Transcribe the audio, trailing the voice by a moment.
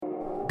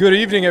Good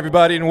evening,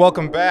 everybody, and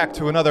welcome back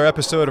to another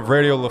episode of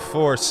Radio La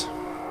Force.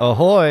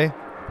 Ahoy!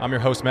 I'm your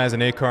host,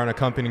 Mazen Akar, and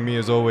accompanying me,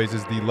 as always,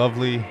 is the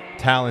lovely,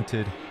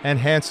 talented, and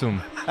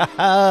handsome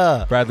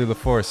Bradley La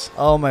Force.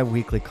 Oh, my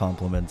weekly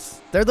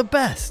compliments. They're the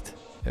best.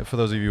 For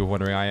those of you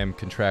wondering, I am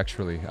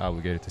contractually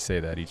obligated to say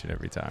that each and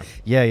every time.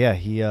 Yeah.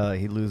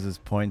 He loses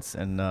points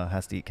and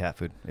has to eat cat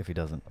food if he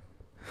doesn't.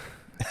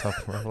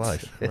 Tough, rough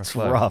life. It's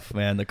rough,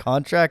 man. The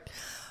contract.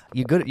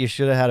 You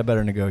should have had a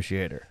better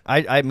negotiator.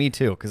 Me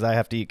too, because I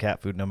have to eat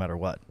cat food no matter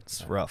what.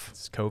 It's rough.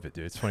 It's COVID,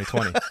 dude. It's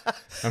 2020.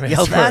 I mean,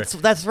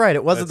 that's right.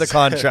 It wasn't the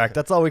contract.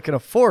 That's all we can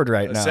afford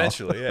right now.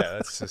 Essentially, yeah.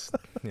 That's just,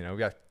 we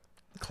got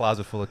a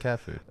closet full of cat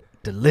food.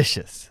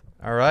 Delicious.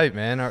 All right,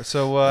 man.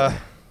 So,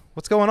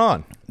 what's going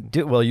on?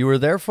 Dude, well, you were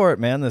there for it,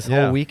 man. This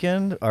whole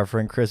weekend. Our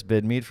friend Chris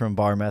Bidmead from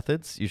Bar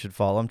Methods. You should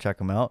follow him.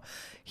 Check him out.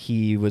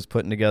 He was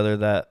putting together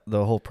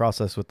the whole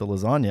process with the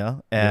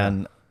lasagna.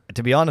 And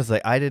to be honest,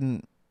 I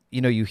didn't.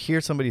 You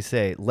hear somebody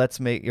say,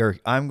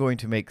 I'm going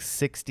to make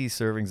 60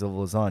 servings of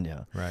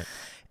lasagna. Right.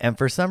 And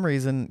for some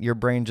reason, your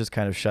brain just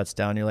kind of shuts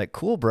down. You're like,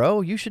 cool,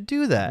 bro, you should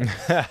do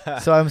that.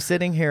 So I'm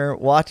sitting here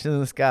watching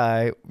this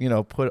guy,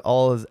 put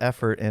all his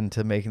effort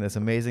into making this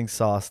amazing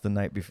sauce the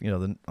night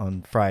before,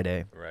 on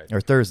Friday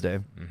or Thursday.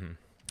 Mm-hmm.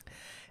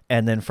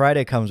 And then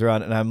Friday comes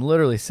around and I'm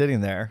literally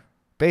sitting there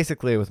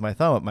basically with my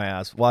thumb up my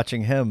ass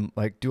watching him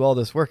do all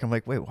this work. I'm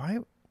like, wait, why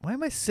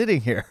am I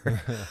sitting here?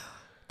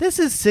 This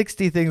is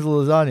 60 things of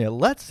lasagna.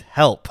 Let's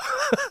help.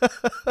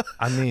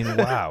 I mean,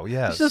 wow.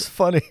 Yes. It's just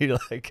funny.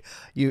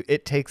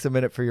 It takes a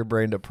minute for your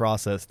brain to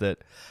process that.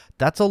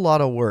 That's a lot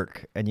of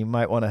work, and you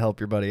might want to help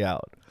your buddy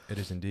out. It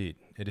is indeed.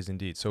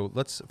 So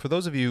for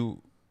those of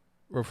you,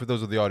 or for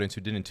those of the audience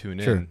who didn't tune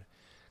Sure. in,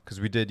 because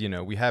we did,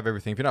 we have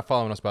everything. If you're not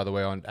following us, by the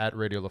way, on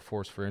 @Radio La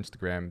Force for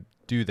Instagram,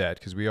 do that,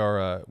 because we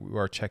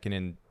are checking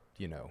in,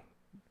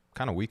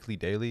 kind of weekly,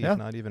 daily, if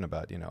not even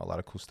about, a lot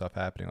of cool stuff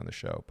happening on the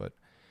show. But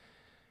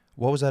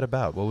what was that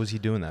about? What was he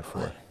doing that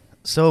for?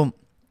 So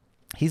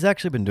he's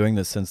actually been doing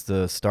this since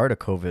the start of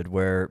COVID,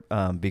 where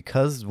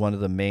because one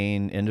of the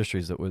main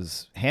industries that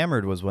was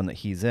hammered was one that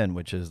he's in,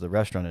 which is the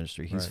restaurant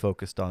industry. He's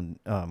focused on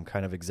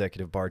kind of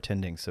executive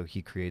bartending. So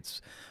he creates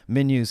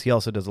menus. He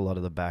also does a lot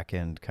of the back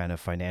end kind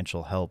of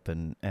financial help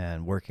and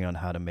working on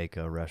how to make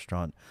a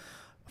restaurant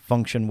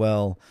function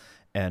well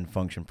and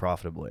function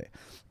profitably.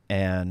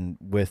 And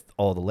with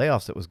all the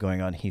layoffs that was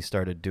going on, he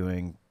started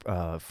doing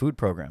food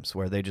programs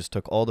where they just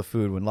took all the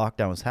food. When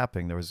lockdown was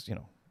happening, there was,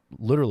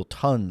 literal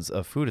tons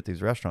of food at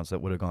these restaurants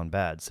that would have gone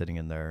bad sitting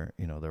in their,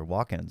 their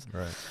walk-ins.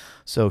 Right.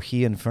 So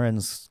he and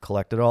friends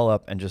collected it all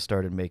up and just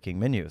started making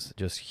menus,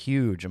 just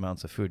huge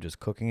amounts of food, just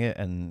cooking it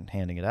and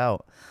handing it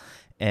out,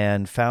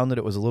 and found that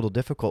it was a little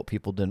difficult.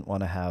 People didn't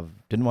want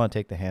to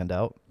take the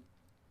handout.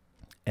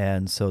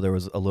 And so there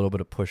was a little bit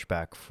of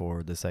pushback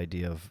for this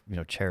idea of,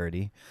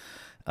 charity.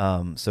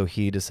 So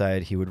he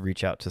decided he would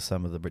reach out to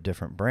some of the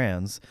different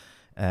brands,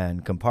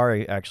 and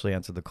Campari actually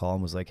answered the call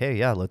and was like, hey,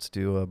 yeah, let's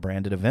do a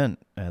branded event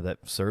that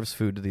serves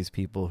food to these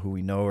people who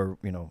we know are,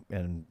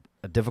 in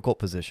a difficult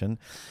position.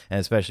 And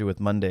especially with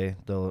Monday,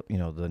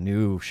 the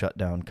new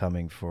shutdown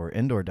coming for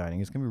indoor dining,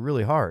 it's going to be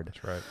really hard.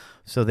 That's right.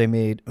 So they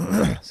made, we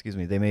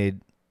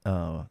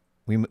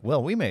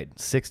made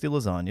 60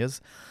 lasagnas.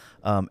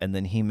 And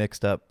then he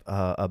mixed up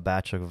a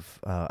batch of,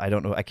 I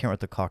can't remember what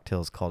the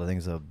cocktail is called. I think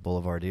it's a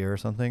Boulevardier or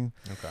something.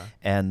 Okay.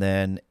 And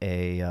then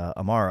a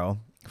Amaro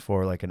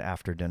for like an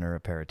after dinner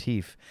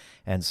aperitif.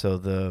 And so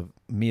the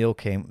meal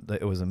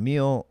it was a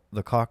meal,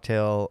 the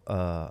cocktail,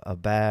 a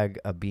bag,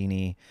 a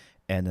beanie,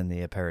 and then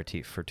the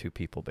aperitif for two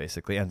people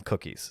basically, and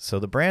cookies. So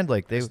the brand,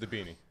 this is the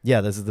beanie.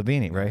 Yeah, this is the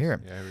beanie right here.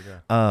 Yeah, here we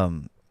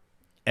go.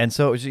 And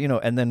so, it was,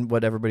 and then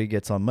what everybody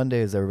gets on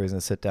Monday is everybody's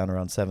going to sit down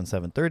around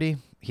 7:30,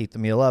 heat the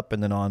meal up,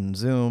 and then on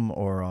Zoom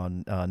or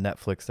on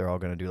Netflix, they're all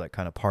going to do like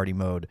kind of party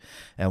mode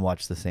and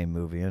watch the same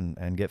movie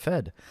and get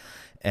fed.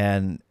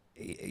 And,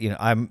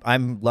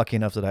 I'm lucky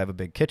enough that I have a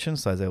big kitchen,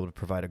 so I was able to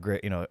provide a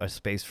great, a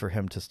space for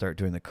him to start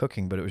doing the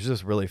cooking. But it was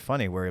just really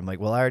funny where I'm like,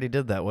 well, I already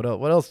did that. What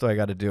else do I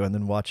got to do? And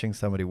then watching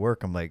somebody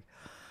work, I'm like,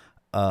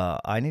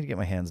 I need to get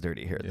my hands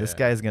dirty here. Yeah. This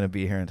guy's going to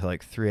be here until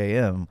like 3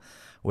 a.m.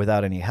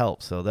 without any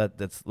help. So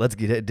let's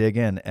dig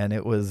in. And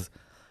it was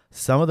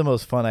some of the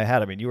most fun I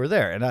had. I mean, you were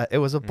there, and it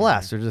was a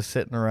blast. We're just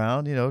sitting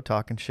around,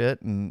 talking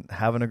shit and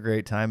having a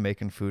great time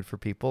making food for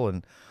people.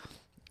 And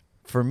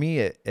for me,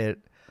 it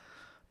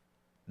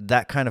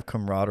that kind of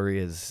camaraderie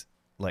is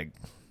like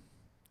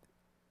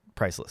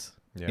priceless,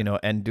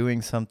 and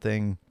doing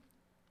something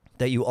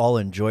that you all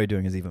enjoy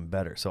doing is even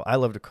better. So I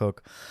love to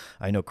cook.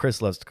 I know Chris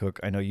loves to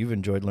cook. I know you've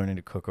enjoyed learning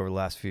to cook over the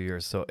last few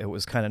years. So it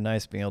was kind of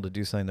nice being able to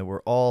do something that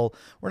we're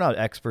not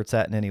experts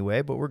at in any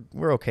way, but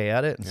we're okay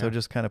at it. And so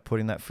just kind of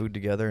putting that food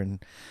together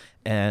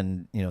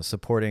and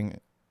supporting,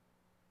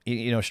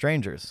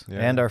 strangers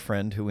and our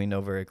friend who we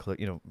know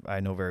I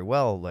know very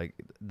well, like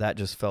that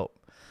just felt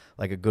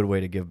like a good way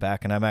to give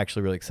back. And I'm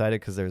actually really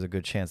excited because there's a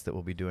good chance that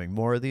we'll be doing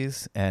more of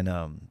these. And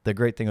the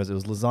great thing was it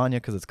was lasagna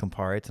because it's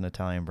Campari. It's an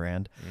Italian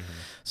brand. Mm-hmm.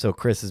 So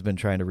Chris has been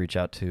trying to reach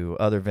out to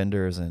other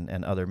vendors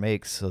and other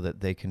makes so that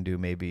they can do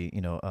maybe,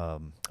 you know,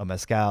 a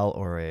mezcal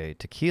or a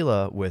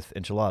tequila with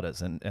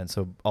enchiladas. And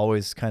so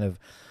always kind of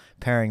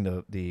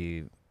pairing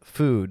the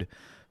food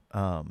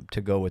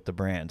to go with the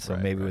brand. So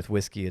maybe with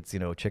whiskey, it's,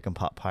 you know, chicken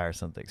pot pie or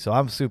something. So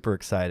I'm super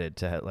excited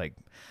to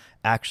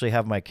actually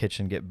have my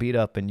kitchen get beat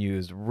up and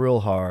used real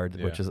hard,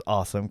 which is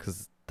awesome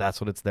because that's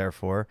what it's there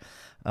for.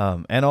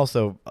 And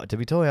also, to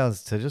be totally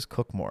honest, to just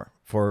cook more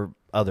for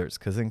others,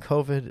 because in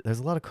COVID, there's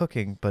a lot of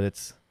cooking, but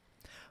it's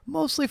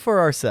mostly for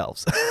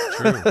ourselves.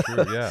 True,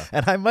 yeah.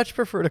 And I much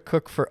prefer to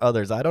cook for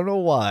others. I don't know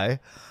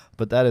why,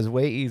 but that is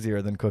way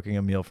easier than cooking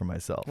a meal for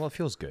myself. Well, it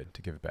feels good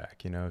to give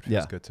back, you know. It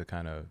feels good to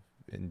kind of,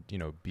 you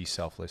know, be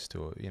selfless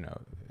to, you know,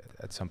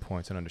 at some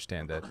points and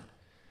understand that,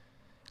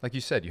 like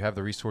you said, you have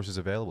the resources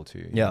available to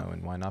you, you know,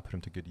 and why not put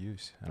them to good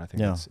use? And I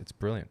think it's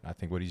brilliant. I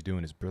think what he's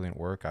doing is brilliant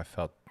work. I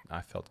felt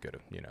good,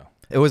 you know.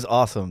 It was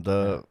awesome.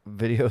 The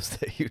videos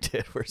that you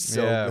did were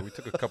so good. We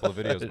took a couple of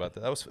videos about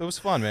that. It was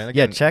fun, man.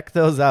 Again, check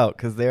those out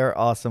because they are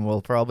awesome.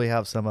 We'll probably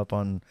have some up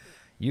on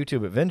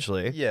YouTube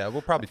eventually. Yeah,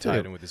 we'll probably tie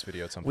it in with this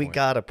video at some point. We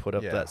got to put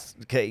up that.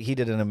 Okay, he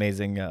did an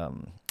amazing,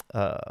 what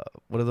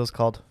are those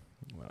called?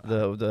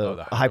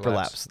 The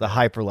hyperlapse. The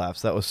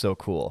hyperlapse. That was so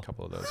cool. A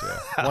couple of those,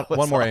 yeah.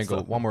 One more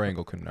angle. One more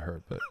angle couldn't have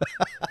hurt, but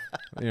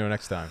you know,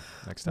 next time.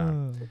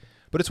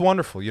 But it's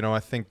wonderful, you know. I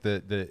think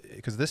that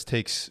because this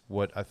takes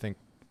what I think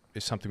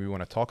is something we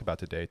want to talk about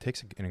today. It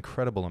takes an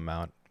incredible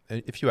amount.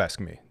 If you ask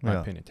me, my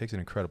opinion, it takes an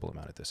incredible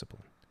amount of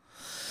discipline.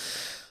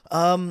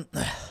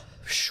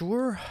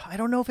 Sure. I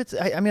don't know if it's.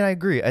 I mean, I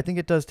agree. I think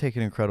it does take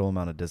an incredible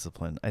amount of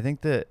discipline. I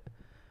think that.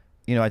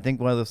 You know, I think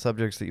one of the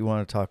subjects that you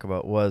want to talk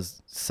about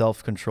was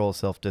self-control,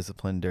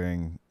 self-discipline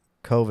during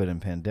COVID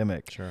and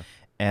pandemic. Sure.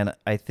 And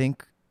I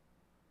think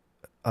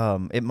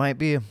it might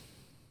be,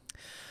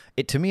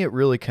 to me, it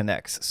really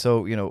connects.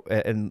 So, you know,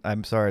 and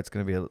I'm sorry, it's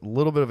going to be a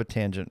little bit of a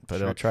tangent,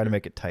 but I'll try to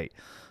make it tight.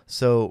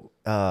 So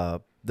the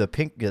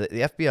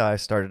FBI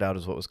started out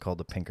as what was called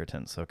the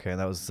Pinkertons, okay? And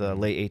that was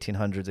late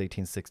 1800s,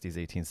 1860s,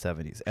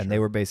 1870s. And they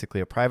were basically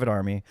a private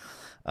army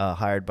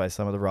hired by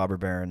some of the robber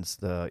barons,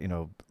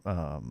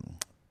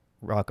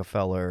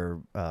 Rockefeller,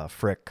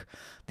 Frick,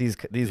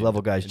 these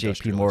level guys,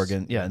 J.P.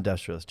 Morgan,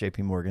 industrialists,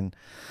 J.P. Morgan,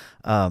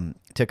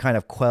 to kind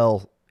of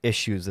quell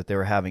issues that they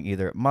were having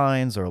either at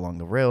mines or along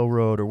the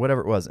railroad or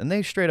whatever it was. And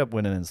they straight up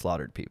went in and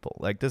slaughtered people.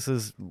 Like, this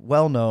is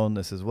well known.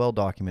 This is well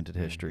documented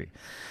history.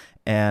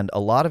 And a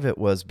lot of it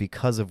was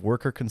because of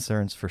worker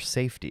concerns for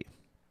safety.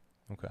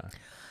 Okay.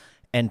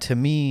 And to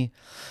me,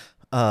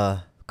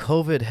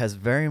 COVID has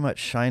very much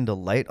shined a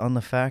light on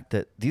the fact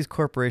that these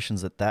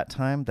corporations at that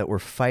time that were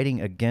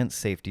fighting against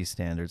safety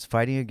standards,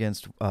 fighting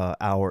against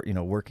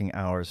working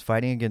hours,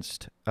 fighting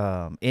against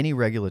any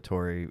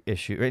regulatory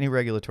issue, any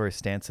regulatory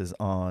stances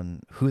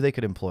on who they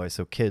could employ.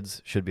 So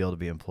kids should be able to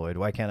be employed.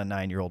 Why can't a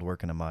 9-year-old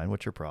work in a mine?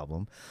 What's your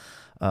problem?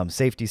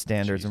 Safety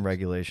standards and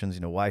regulations.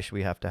 You know, why should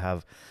we have to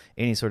have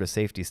any sort of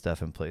safety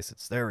stuff in place?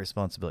 It's their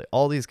responsibility.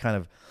 All these kind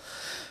of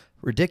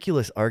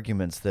ridiculous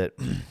arguments that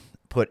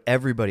put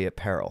everybody at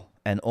peril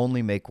and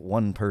only make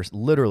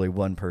literally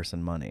one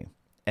person money.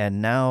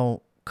 And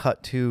now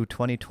cut to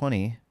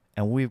 2020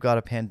 and we've got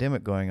a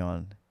pandemic going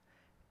on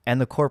and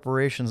the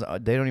corporations,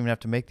 they don't even have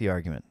to make the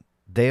argument.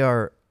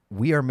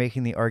 We are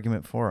making the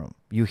argument for them.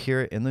 You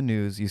hear it in the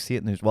news, you see it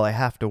in the news. Well, I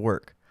have to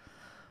work.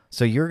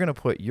 So you're going to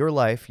put your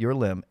life, your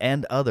limb,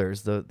 and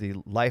others,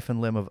 the life and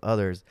limb of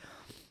others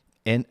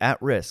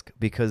at risk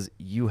because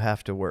you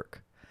have to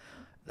work.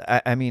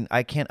 I mean,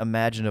 I can't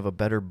imagine of a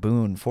better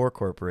boon for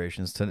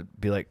corporations to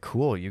be like,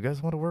 cool, you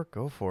guys want to work?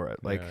 Go for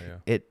it. Like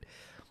it,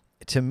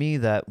 to me,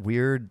 that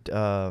weird,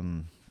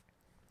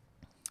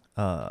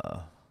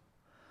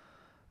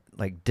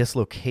 like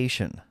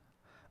dislocation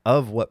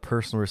of what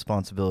personal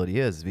responsibility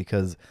is,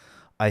 because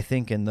I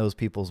think in those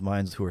people's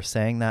minds who are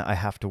saying that I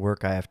have to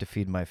work, I have to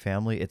feed my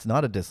family, it's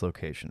not a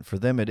dislocation. For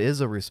them, it is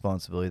a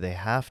responsibility. They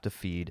have to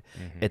feed,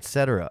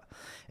 etc.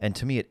 And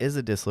to me, it is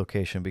a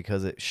dislocation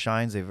because it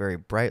shines a very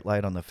bright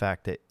light on the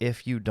fact that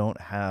if you don't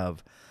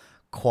have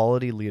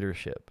quality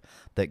leadership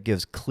that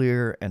gives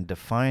clear and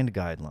defined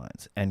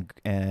guidelines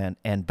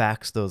and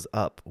backs those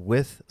up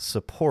with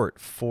support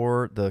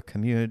for the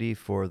community,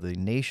 for the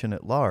nation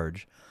at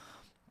large,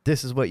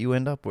 this is what you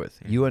end up with.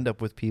 You end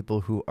up with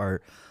people who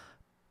are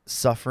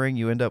suffering.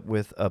 You end up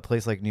with a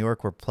place like New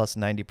York where plus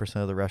 90%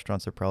 of the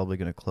restaurants are probably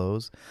going to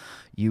close.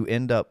 You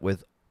end up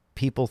with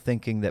people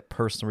thinking that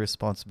personal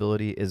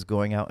responsibility is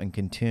going out and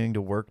continuing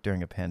to work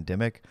during a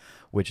pandemic,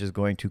 which is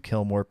going to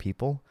kill more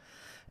people.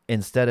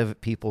 Instead of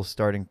people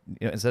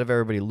instead of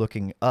everybody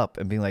looking up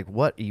and being like,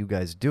 what are you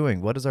guys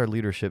doing? What is our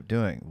leadership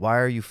doing? Why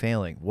are you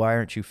failing? Why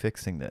aren't you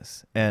fixing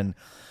this? And,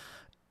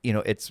 you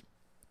know, it's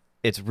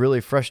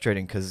really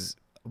frustrating because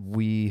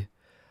the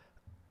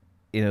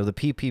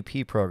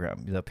PPP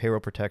program, the Payroll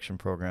Protection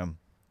Program,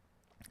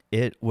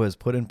 it was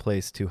put in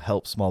place to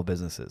help small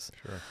businesses.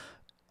 Sure.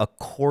 a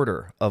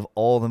quarter of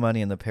all the money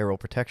in the payroll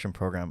protection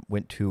program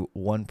went to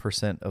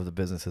 1% of the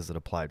businesses that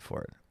applied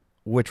for it,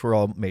 which were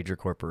all major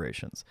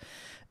corporations.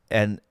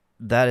 And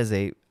that is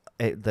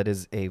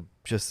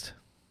just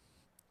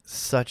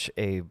such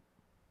a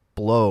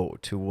blow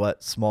to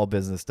what small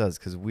business does,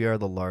 because we are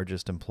the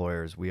largest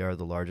employers. We are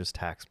the largest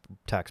tax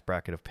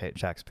bracket of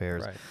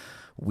taxpayers. Right.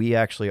 We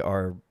actually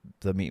are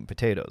the meat and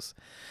potatoes.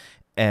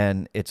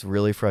 And it's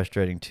really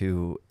frustrating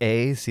to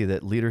see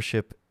that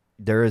leadership,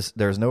 there's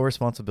no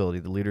responsibility.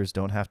 The leaders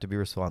don't have to be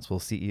responsible.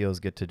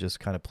 CEOs get to just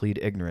kind of plead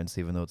ignorance,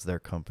 even though it's their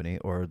company,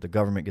 or the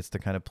government gets to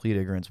kind of plead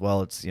ignorance.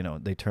 Well, it's, they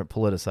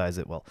politicize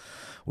it. Well,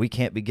 we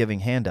can't be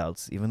giving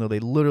handouts, even though they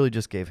literally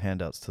just gave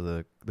handouts to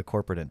the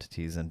corporate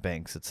entities and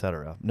banks,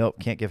 etc. Nope,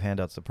 can't give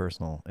handouts to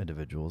personal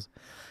individuals.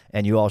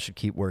 And you all should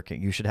keep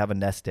working. You should have a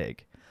nest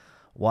egg.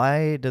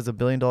 Why does $1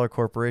 billion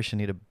corporation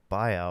need a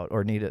buyout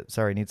or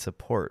need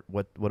support?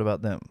 What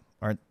about them?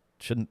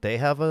 Shouldn't they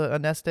have a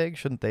nest egg?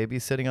 Shouldn't they be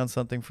sitting on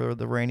something for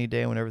the rainy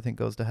day when everything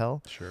goes to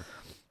hell? Sure.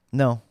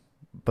 No,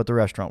 but the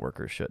restaurant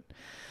workers should.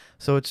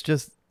 So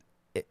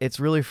it's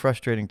really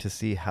frustrating to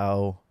see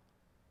how.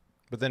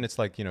 But then it's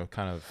like,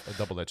 kind of a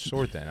double-edged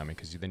sword then. I mean,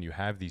 because then you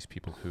have these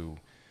people who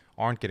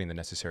aren't getting the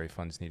necessary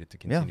funds needed to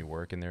continue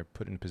work, and they're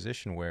put in a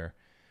position where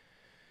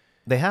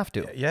they have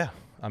to. Yeah.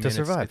 I mean, to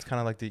survive. It's kind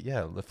of like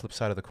the flip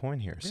side of the coin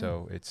here. Yeah.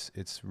 So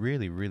it's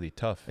really, really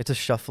tough. It's a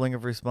shuffling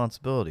of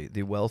responsibility.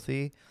 The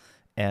wealthy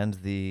and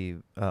the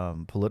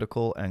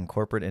political and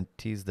corporate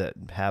entities that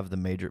have the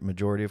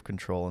majority of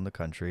control in the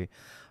country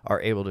are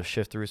able to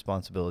shift the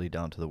responsibility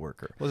down to the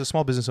worker. Well, as a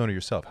small business owner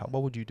yourself,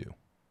 what would you do?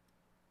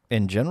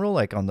 In general,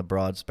 like on the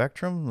broad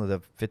spectrum, the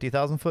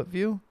 50,000 foot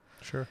view?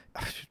 Sure.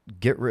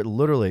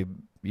 Literally,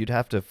 you'd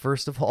have to,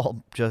 first of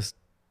all, just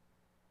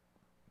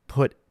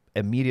put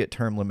immediate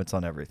term limits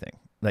on everything.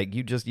 Like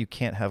you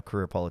can't have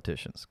career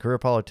politicians. Career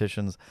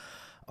politicians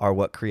are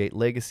what create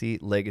legacy.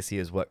 Legacy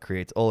is what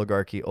creates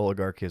oligarchy.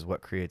 Oligarchy is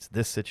what creates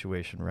this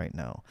situation right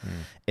now.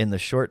 In the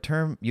short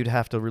term, you'd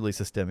have to release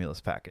a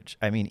stimulus package.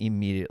 I mean,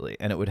 immediately.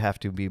 And it would have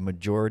to be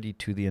majority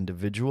to the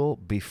individual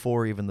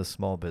before even the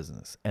small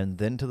business, and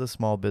then to the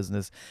small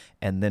business,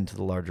 and then to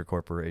the larger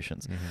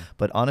corporations.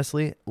 But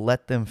honestly,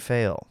 let them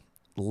fail.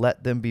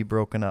 Let them be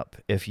broken up.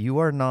 If you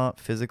are not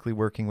physically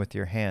working with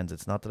your hands,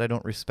 it's not that I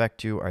don't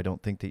respect you or I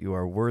don't think that you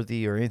are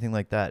worthy or anything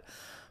like that,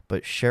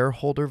 but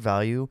shareholder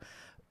value,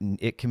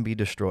 it can be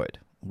destroyed.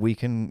 We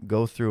can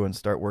go through and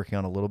start working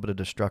on a little bit of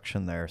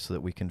destruction there so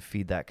that we can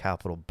feed that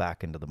capital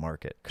back into the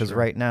market. Because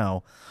right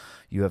now,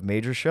 you have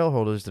major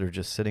shareholders that are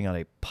just sitting on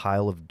a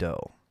pile of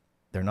dough.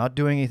 They're not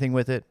doing anything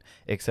with it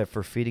except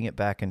for feeding it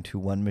back into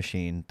one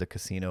machine, the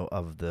casino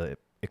of the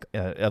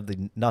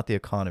not the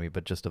economy,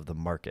 but just of the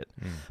market.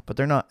 But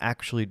they're not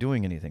actually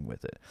doing anything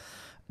with it.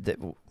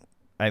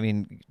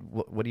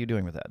 What are you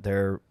doing with that?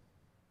 They're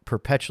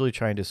perpetually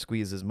trying to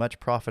squeeze as much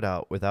profit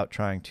out without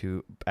trying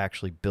to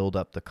actually build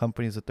up the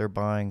companies that they're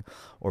buying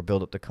or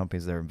build up the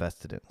companies they're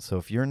invested in. So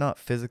if you're not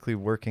physically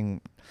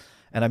working,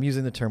 and I'm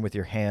using the term with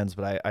your hands,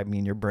 but I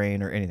mean your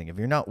brain or anything, if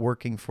you're not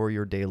working for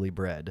your daily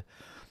bread,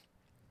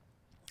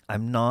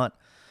 I'm not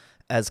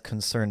as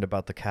concerned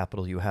about the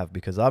capital you have,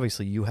 because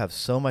obviously you have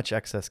so much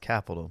excess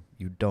capital,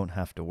 you don't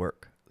have to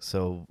work.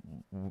 So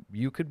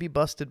you could be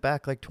busted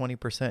back like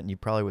 20% and you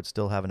probably would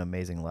still have an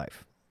amazing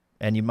life.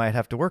 And you might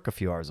have to work a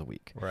few hours a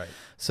week. Right.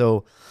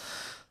 So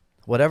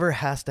whatever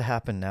has to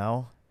happen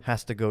now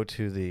has to go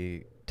to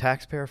the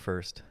taxpayer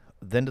first,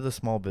 then to the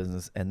small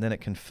business, and then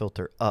it can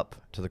filter up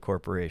to the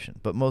corporation.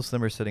 But most of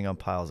them are sitting on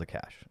piles of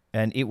cash.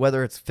 And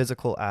whether it's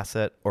physical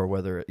asset or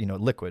whether,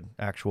 liquid,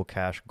 actual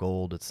cash,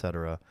 gold,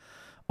 etc.,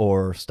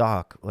 or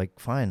stock, like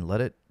fine, let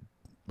it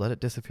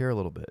disappear a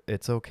little bit.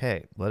 It's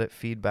okay. Let it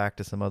feed back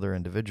to some other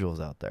individuals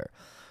out there.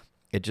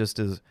 It just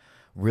is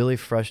really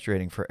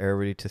frustrating for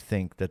everybody to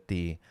think that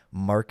the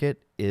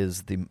market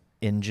is the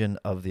engine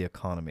of the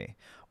economy,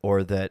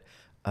 or that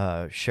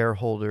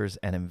shareholders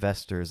and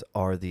investors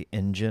are the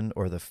engine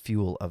or the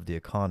fuel of the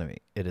economy.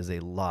 It is a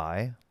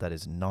lie. That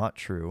is not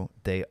true.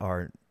 They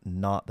are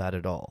not that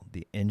at all.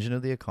 The engine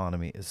of the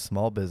economy is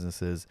small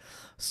businesses,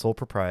 sole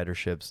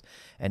proprietorships,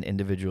 and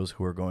individuals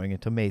who are going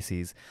into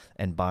Macy's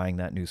and buying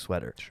that new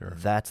sweater. Sure.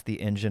 That's the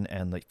engine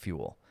and the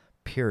fuel,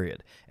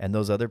 period. And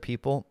those other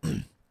people,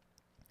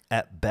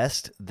 at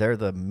best, they're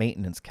the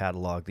maintenance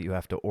catalog that you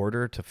have to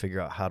order to figure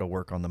out how to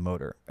work on the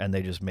motor. And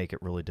they just make it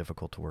really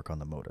difficult to work on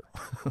the motor.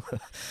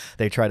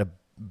 They try to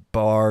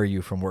bar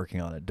you from working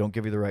on it. Don't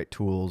give you the right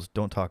tools.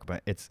 Don't talk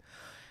about it.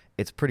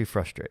 It's pretty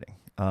frustrating.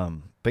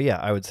 But yeah,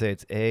 I would say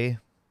it's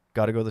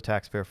got to go to the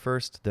taxpayer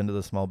first, then to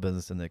the small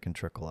business, and they can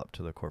trickle up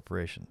to the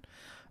corporation.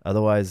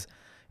 Otherwise,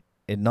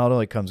 it not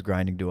only comes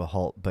grinding to a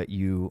halt, but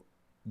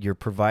you're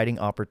providing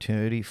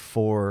opportunity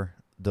for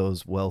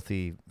those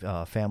wealthy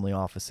family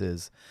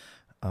offices,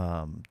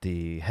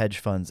 the hedge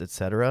funds,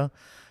 etc.,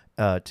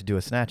 to do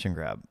a snatch and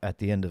grab at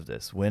the end of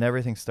this. When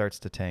everything starts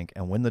to tank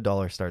and when the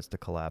dollar starts to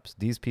collapse,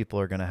 these people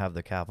are going to have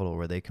the capital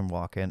where they can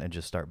walk in and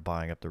just start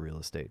buying up the real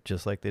estate,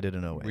 just like they did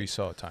in 08. We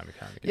saw it time and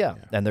time again. Yeah,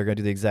 and they're going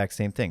to do the exact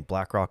same thing.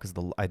 BlackRock is,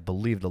 I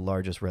believe, the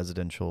largest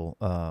residential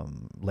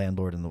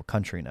landlord in the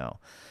country now,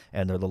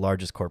 and they're the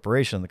largest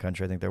corporation in the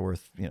country. I think they're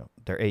worth,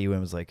 their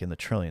AUM is like in the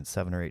trillions,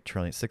 $6 or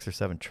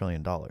 $7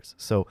 trillion.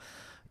 So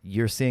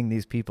you're seeing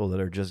these people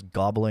that are just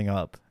gobbling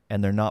up,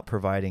 and they're not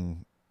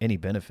providing any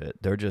benefit.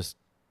 They're just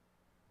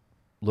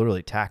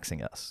literally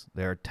taxing us.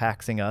 They're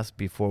taxing us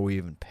before we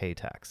even pay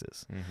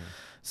taxes. Mm-hmm.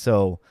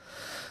 So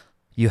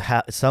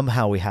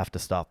somehow we have to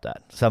stop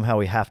that. Somehow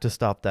we have to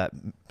stop that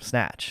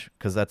snatch,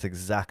 because that's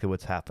exactly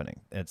what's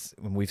happening.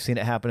 We've seen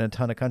it happen in a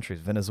ton of countries.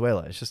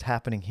 Venezuela, it's just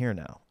happening here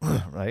now,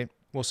 right?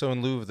 Well, so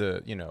in lieu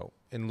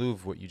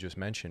of what you just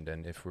mentioned,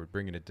 and if we're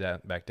bringing it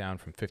back down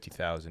from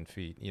 50,000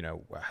 feet,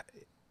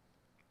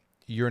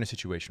 you're in a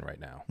situation right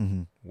now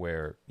mm-hmm.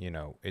 where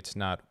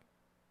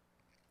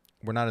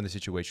we're not in the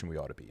situation we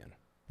ought to be in.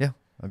 Yeah,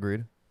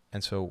 agreed.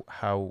 And so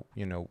how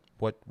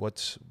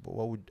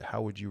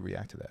would you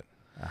react to that?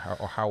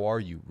 How are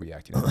you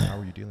reacting to that? How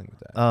are you dealing with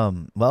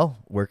that? Well,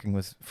 working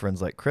with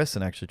friends like Chris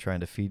and actually trying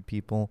to feed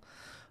people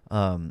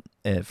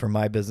for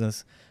my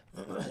business,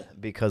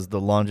 because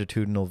the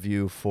longitudinal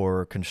view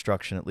for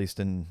construction, at least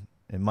in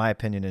my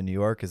opinion in New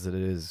York, is that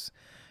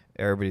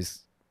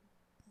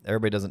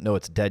everybody doesn't know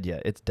it's dead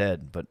yet. It's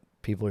dead, but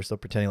people are still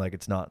pretending like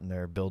it's not, and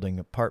they're building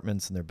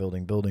apartments and they're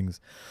building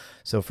buildings.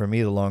 So for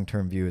me, the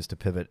long-term view is to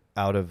pivot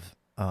out of,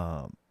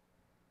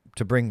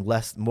 to bring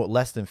less than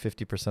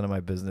 50% of my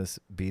business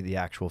be the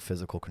actual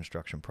physical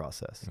construction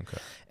process, okay,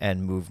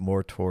 and move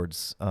more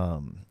towards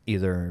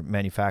either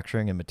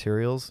manufacturing and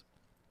materials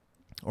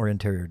or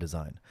interior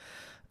design,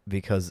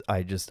 because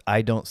I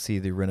don't see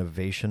the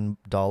renovation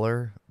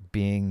dollar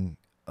being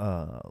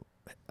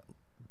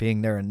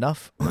there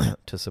enough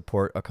to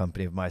support a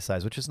company of my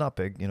size, which is not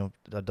big,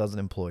 a dozen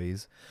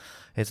employees.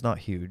 It's not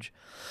huge,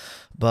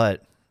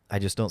 but I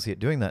just don't see it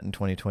doing that in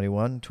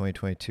 2021,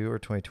 2022, or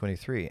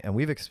 2023. And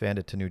we've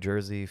expanded to New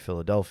Jersey,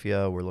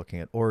 Philadelphia. We're looking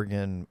at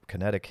Oregon,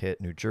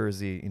 Connecticut, New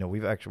Jersey.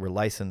 We're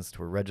licensed,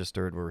 we're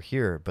registered, we're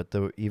here. But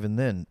even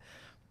then,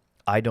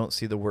 I don't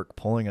see the work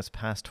pulling us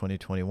past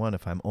 2021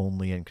 if I'm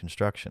only in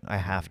construction. I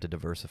have to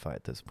diversify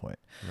at this point.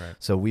 Right.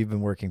 So we've been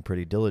working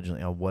pretty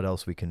diligently on what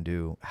else we can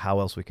do, how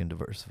else we can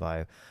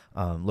diversify,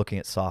 looking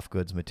at soft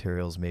goods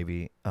materials.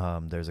 Maybe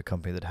there's a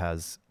company that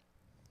has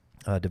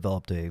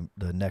developed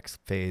the next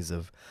phase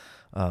of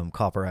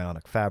copper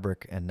ionic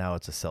fabric, and now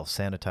it's a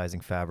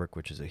self-sanitizing fabric,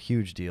 which is a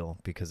huge deal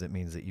because it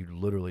means that you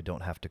literally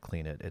don't have to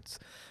clean it.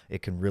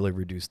 It can really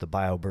reduce the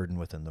bioburden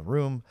within the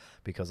room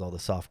because all the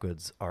soft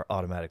goods are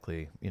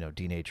automatically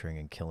denaturing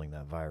and killing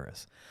that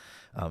virus.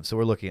 So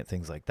we're looking at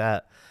things like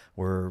that.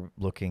 We're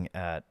looking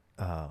at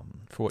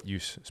for what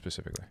use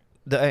specifically?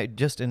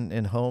 Just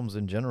in homes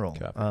in general.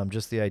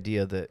 Just the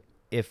idea that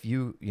if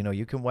you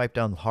can wipe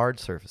down hard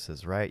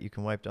surfaces, right? You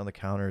can wipe down the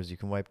counters, you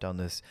can wipe down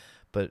this,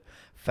 but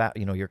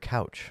your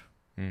couch.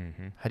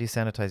 Mm-hmm. How do you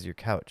sanitize your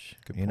couch?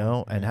 Good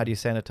point. And how do you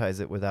sanitize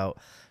it without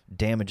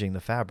damaging the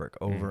fabric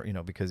over,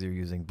 because you're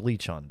using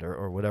bleach on it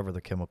or whatever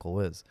the chemical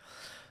is.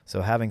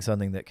 So having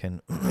something that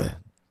can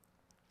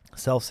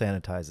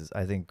self-sanitizes,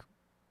 I think,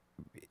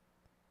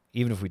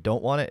 even if we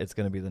don't want it, it's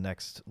going to be the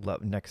next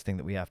thing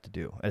that we have to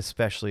do,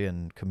 especially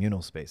in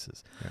communal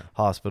spaces,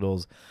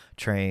 hospitals,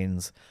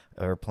 trains,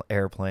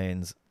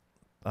 airplanes,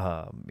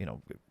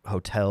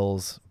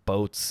 hotels,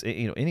 boats,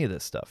 any of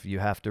this stuff. You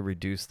have to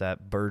reduce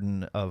that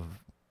burden of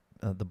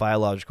the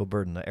biological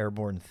burden, the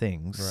airborne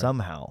things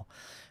somehow.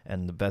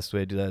 And the best way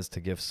to do that is to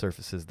give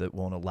surfaces that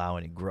won't allow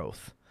any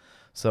growth.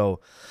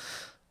 So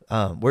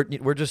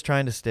we're just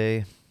trying to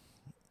stay.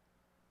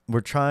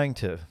 We're trying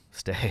to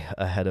stay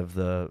ahead of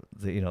the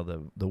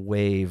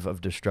wave of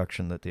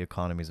destruction that the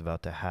economy is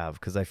about to have.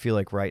 Because I feel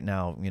like right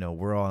now,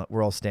 we're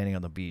all standing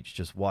on the beach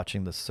just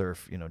watching the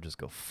surf, just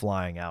go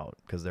flying out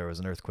because there was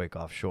an earthquake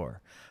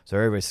offshore. So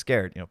everybody's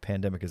scared.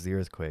 Pandemic is the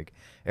earthquake.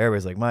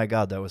 Everybody's like, my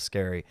God, that was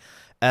scary.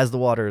 As the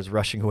water is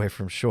rushing away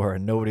from shore,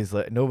 and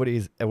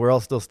and we're all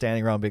still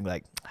standing around being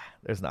like,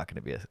 there's not going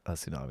to be a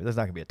tsunami. There's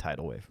not going to be a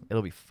tidal wave.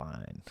 It'll be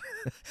fine.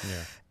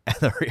 Yeah. And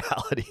the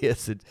reality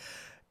is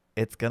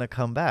it's going to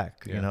come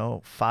back,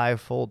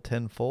 5-fold,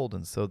 10-fold.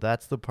 And so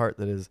that's the part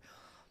that is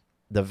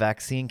the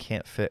vaccine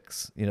can't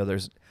fix. You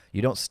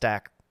don't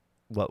stack,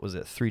 what was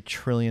it, $3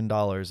 trillion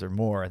or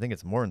more. I think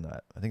it's more than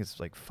that. I think it's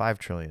like $5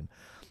 trillion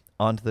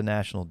onto the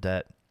national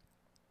debt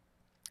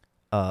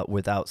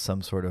without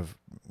some sort of,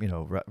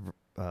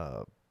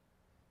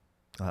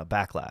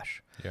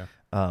 backlash. Yeah.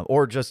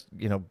 Or just,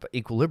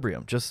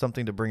 equilibrium, just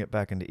something to bring it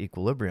back into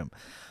equilibrium.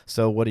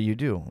 So what do?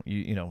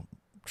 You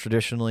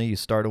traditionally you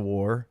start a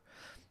war.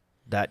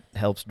 That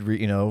helps,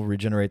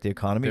 regenerate the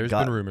economy. There's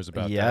been rumors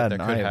about that. That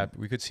could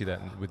happen. We could see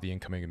that with the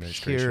incoming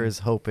administration. Here is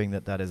hoping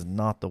that is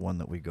not the one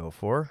that we go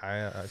for.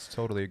 I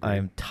totally agree. I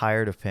am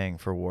tired of paying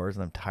for wars,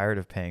 and I'm tired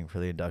of paying for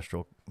the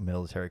industrial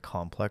military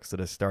complex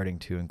that is starting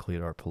to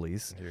include our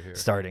police.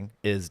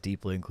 Is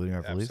deeply including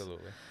our police.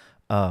 Absolutely.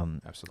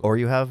 Absolutely. Or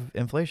you have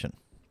inflation.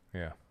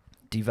 Yeah.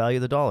 Devalue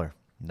the dollar.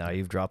 Now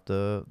you've dropped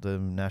the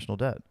national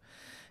debt.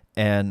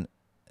 And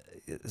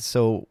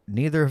so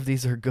neither of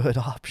these are good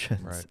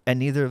options. Right. And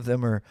neither of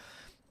them are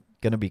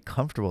going to be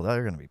comfortable.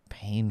 They're going to be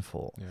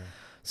painful. Yeah.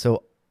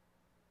 So,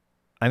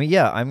 I mean,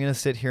 yeah, I'm going to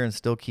sit here and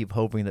still keep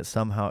hoping that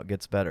somehow it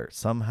gets better.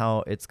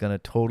 Somehow it's going to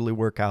totally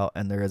work out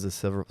and there is a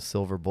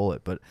silver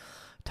bullet. But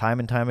time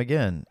and time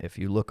again, if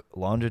you look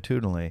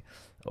longitudinally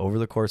over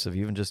the course of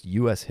even just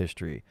U.S.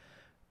 history,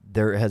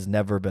 there has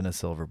never been a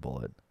silver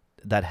bullet.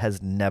 That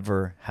has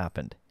never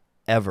happened.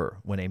 Ever.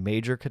 When a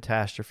major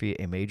catastrophe,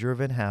 a major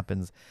event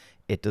happens,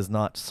 it does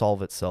not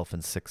solve itself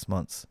in 6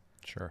 months.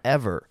 Sure.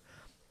 Ever.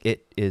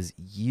 It is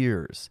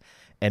years.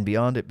 And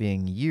beyond it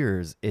being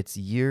years, it's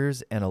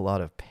years and a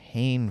lot of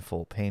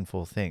painful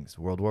things.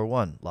 World War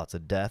I, lots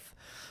of death.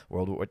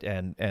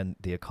 And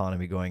the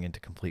economy going into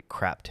complete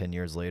crap 10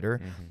 years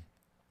later.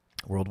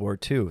 Mm-hmm. World War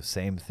II,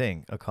 same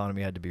thing.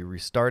 Economy had to be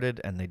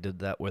restarted, and they did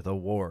that with a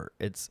war.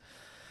 It's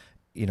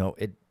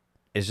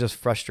just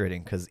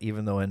frustrating because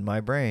even though in my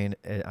brain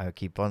I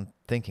keep on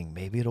thinking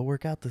maybe it'll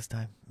work out this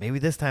time. Maybe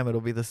this time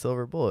it'll be the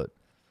silver bullet.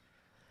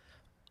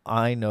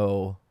 I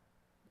know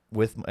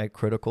with my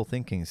critical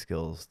thinking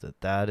skills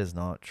that is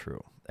not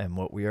true. And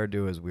what we are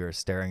doing is we are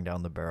staring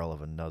down the barrel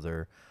of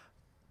another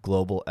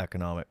global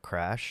economic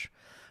crash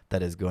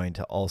that is going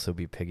to also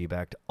be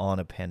piggybacked on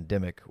a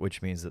pandemic,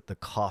 which means that the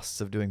costs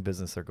of doing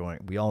business are going.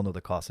 We all know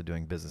the costs of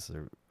doing business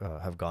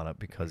have gone up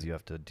because you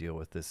have to deal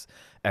with this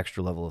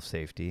extra level of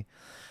safety.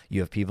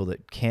 You have people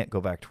that can't go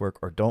back to work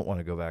or don't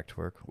want to go back to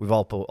work. We've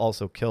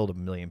also killed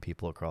 1 million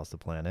people across the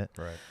planet.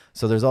 Right.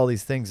 So there's all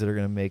these things that are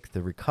going to make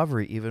the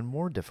recovery even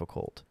more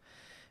difficult.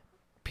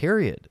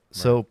 Period. Right.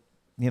 So,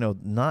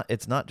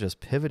 it's not just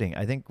pivoting.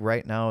 I think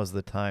right now is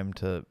the time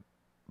to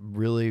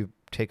really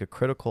take a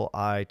critical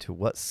eye to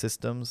what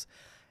systems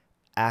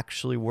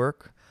actually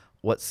work,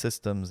 what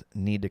systems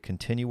need to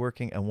continue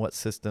working, and what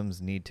systems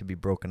need to be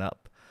broken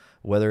up,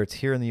 whether it's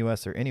here in the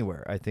U.S. or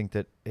anywhere. I think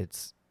that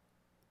this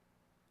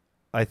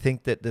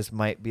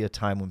might be a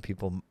time when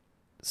people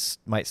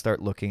might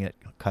start looking at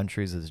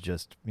countries as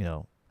just,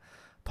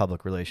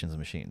 public relations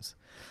machines.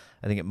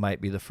 I think it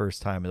might be the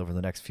first time over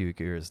the next few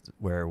years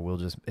where we'll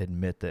just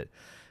admit that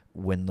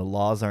when the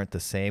laws aren't the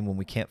same, when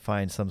we can't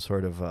find some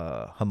sort of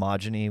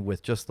homogeny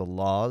with just the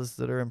laws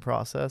that are in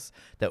process,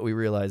 that we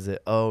realize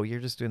that, oh, you're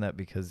just doing that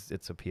because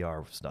it's a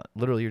PR stunt.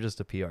 Literally, you're just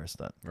a PR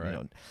stunt. Right.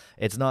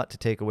 It's not to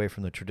take away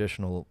from the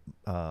traditional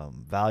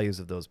values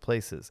of those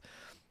places.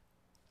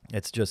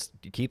 It's just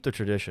keep the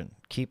tradition,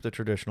 keep the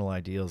traditional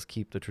ideals,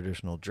 keep the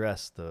traditional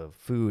dress, the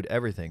food,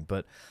 everything.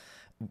 But,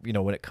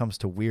 when it comes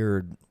to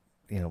weird,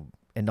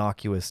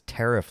 innocuous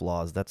tariff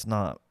laws, that's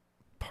not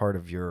part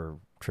of your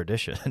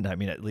tradition. I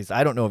mean, at least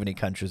I don't know of any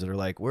countries that are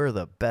like, we're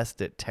the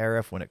best at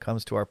tariff when it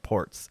comes to our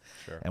ports.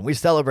 Sure. And we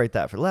celebrate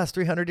that for the last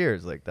 300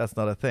 years. Like, that's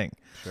not a thing.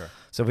 Sure.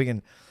 So if we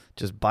can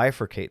just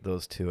bifurcate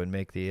those two and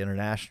make the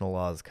international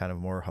laws kind of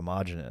more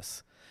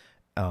homogenous,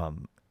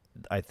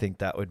 I think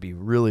that would be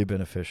really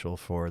beneficial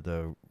for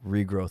the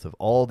regrowth of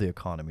all the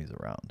economies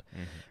around.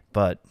 Mm-hmm.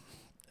 But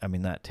I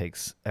mean, that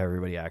takes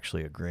everybody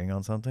actually agreeing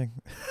on something.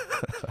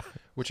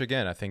 Which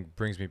again, I think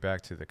brings me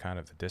back to the kind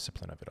of the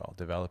discipline of it all,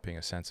 developing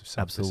a sense of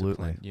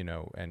self-discipline,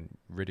 and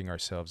ridding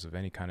ourselves of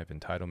any kind of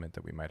entitlement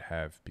that we might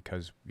have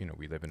because,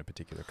 we live in a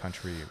particular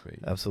country.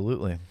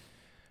 Absolutely.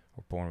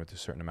 We're born with a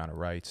certain amount of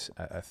rights.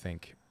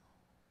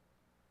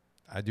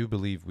 I do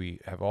believe we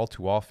have all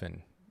too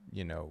often,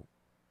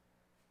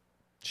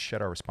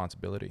 shed our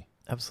responsibility.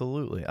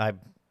 Absolutely. I'm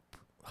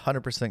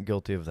 100%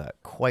 guilty of that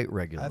quite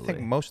regularly. I think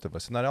most of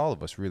us, not all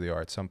of us really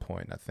are at some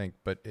point, I think,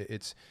 but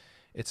it's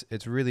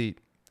really,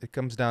 it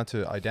comes down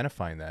to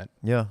identifying that,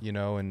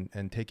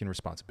 and taking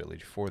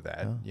responsibility for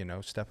that,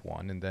 step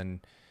one, and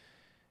then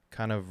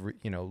kind of,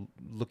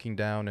 looking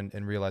down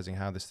and realizing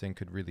how this thing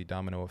could really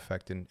domino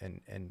effect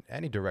in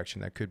any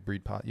direction that could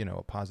breed,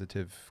 a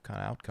positive kind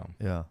of outcome.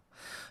 Yeah.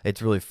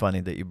 It's really funny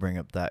that you bring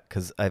up that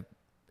because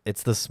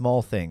it's the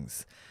small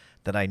things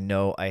that I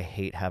know I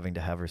hate having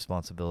to have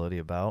responsibility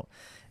about.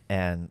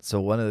 And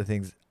so one of the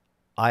things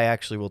I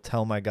actually will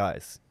tell my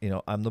guys,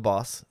 I'm the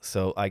boss,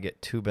 so I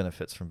get 2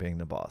 benefits from being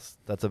the boss.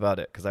 That's about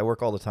it, because I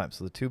work all the time.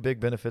 So the 2 big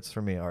benefits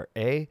for me are,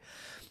 A,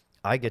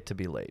 I get to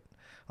be late.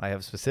 I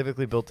have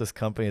specifically built this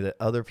company that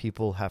other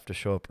people have to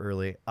show up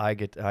early. I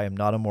am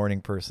not a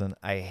morning person.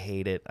 I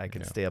hate it. I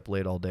can stay up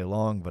late all day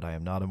long, but I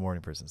am not a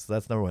morning person. So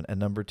that's number 1. And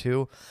number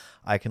 2,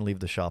 I can leave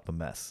the shop a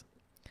mess.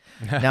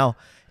 Now,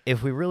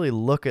 if we really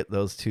look at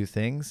those 2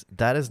 things,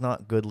 that is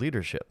not good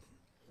leadership.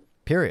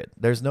 Period.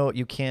 There's no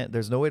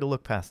way to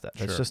look past that.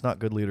 That's just not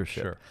good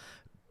leadership. Sure.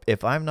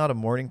 If I'm not a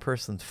morning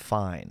person,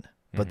 fine.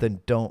 But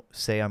then don't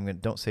say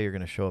you're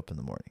going to show up in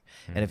the morning.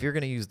 Mm-hmm. And if you're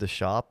going to use the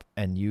shop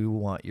and you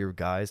want your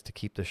guys to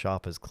keep the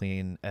shop as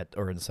clean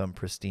or in some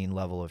pristine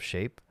level of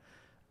shape,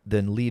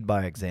 then lead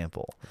by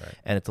example. Right.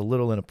 And it's a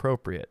little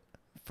inappropriate,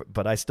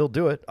 but I still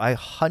do it. I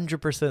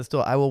 100%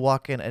 still. I will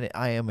walk in and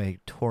I am a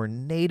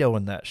tornado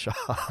in that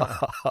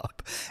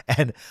shop.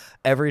 And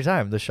every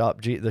time the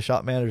shop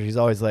manager, he's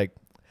always like,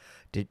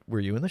 were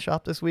you in the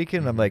shop this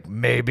weekend? I'm Mhm. like,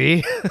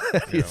 maybe.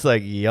 He's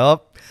like,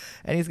 yup.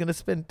 And he's going to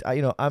spend,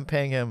 I'm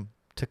paying him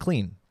to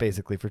clean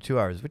basically for 2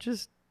 hours,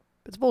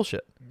 it's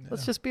bullshit.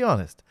 Let's just be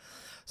honest.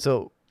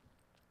 So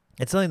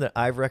it's something that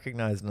I've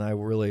recognized, and I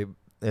really,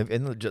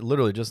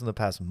 literally just in the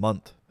past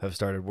month, have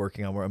started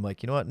working on, where I'm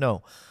like, you know what?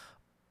 No,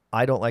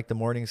 I don't like the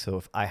morning. So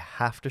if I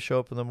have to show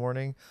up in the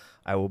morning,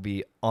 I will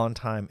be on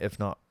time, if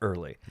not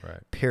early. Right.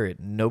 Period.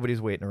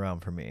 Nobody's waiting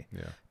around for me.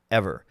 Yeah.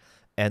 Ever.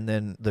 And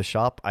then the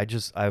shop,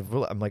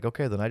 I'm like,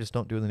 okay, then I just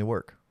don't do any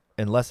work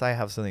unless I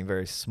have something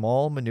very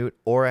small, minute,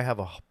 or I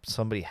have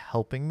somebody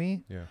helping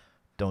me. Yeah.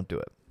 Don't do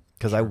it,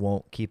 because I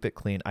won't keep it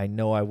clean. I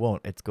know I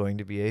won't. It's going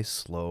to be a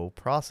slow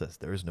process.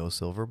 There's no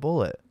silver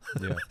bullet.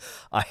 Yeah.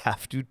 I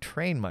have to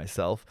train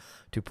myself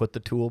to put the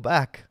tool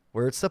back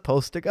where it's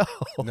supposed to go.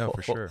 No,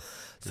 for sure.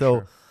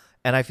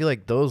 And I feel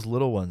like those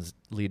little ones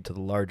lead to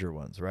the larger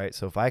ones, right?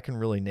 So if I can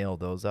really nail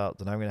those out,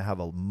 then I'm going to have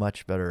a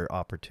much better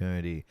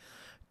opportunity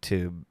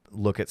to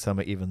look at some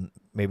of even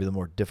maybe the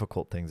more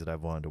difficult things that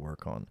I've wanted to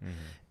work on. Mm-hmm.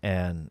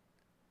 And,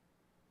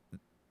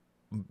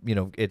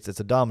 it's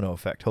a domino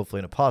effect, hopefully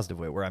in a positive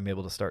way, where I'm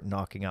able to start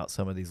knocking out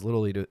some of these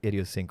little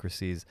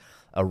idiosyncrasies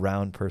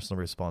around personal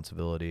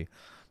responsibility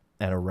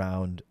and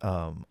around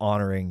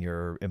honoring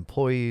your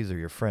employees or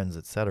your friends,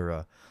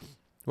 etc.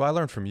 Well, I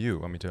learned from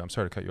you. I'm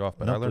sorry to cut you off,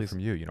 but No, I learned please. from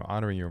you.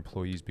 Honoring your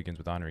employees begins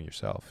with honoring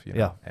yourself.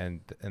 Yeah.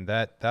 And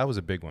that was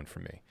a big one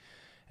for me.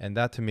 And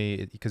that to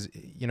me, because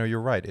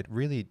you're right. It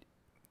really,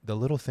 the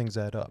little things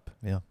add up.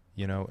 Yeah.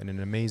 In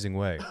an amazing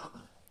way.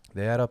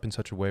 They add up in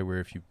such a way where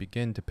if you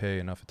begin to pay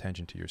enough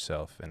attention to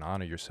yourself and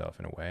honor yourself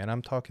in a way, and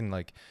I'm talking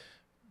like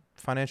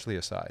financially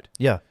aside.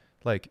 Yeah.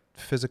 Like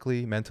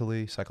physically,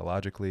 mentally,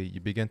 psychologically, you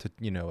begin to,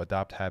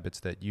 adopt habits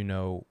that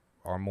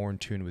are more in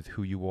tune with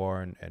who you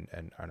are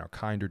and are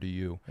kinder to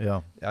you.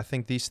 Yeah. I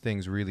think these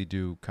things really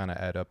do kind of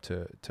add up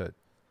to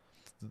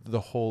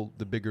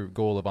the bigger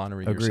goal of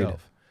honoring Agreed.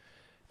 yourself.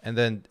 And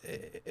then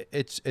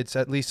it's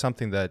at least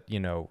something that,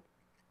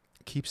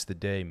 keeps the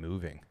day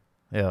moving.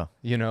 Yeah.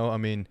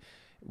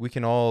 We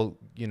can all,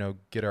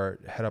 get our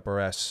head up our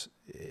ass,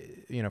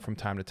 from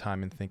time to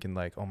time and thinking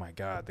like, oh my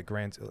God,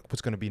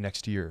 what's going to be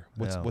next year?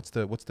 What's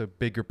the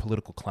bigger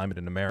political climate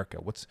in America?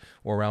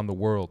 Or around the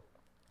world?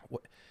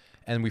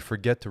 And we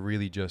forget to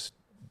really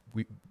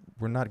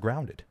we're not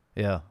grounded.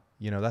 Yeah.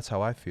 That's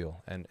how I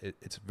feel. And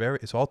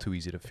it's all too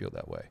easy to feel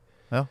that way.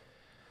 Yeah.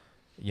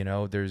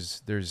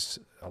 There's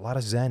a lot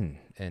of zen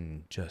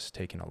in just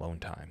taking alone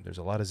time. There's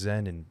a lot of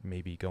zen in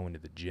maybe going to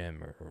the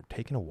gym or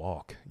taking a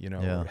walk,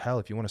 or hell,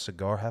 if you want a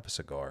cigar, have a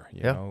cigar,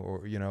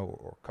 or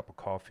a cup of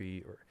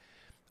coffee or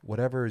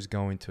whatever is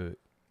going to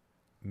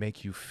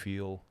make you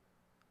feel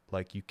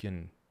like you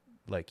can,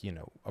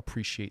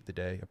 appreciate the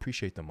day,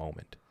 appreciate the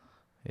moment.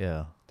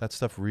 Yeah. That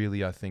stuff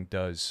really, I think,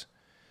 does.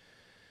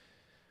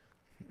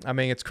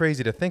 It's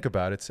crazy to think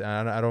about it.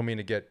 And I don't mean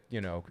to get,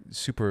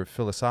 super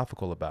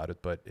philosophical about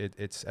it, but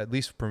it's at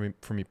least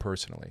for me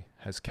personally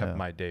has kept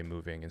my day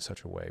moving in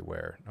such a way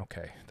where,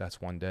 okay,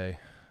 that's one day.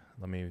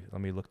 Let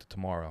me look to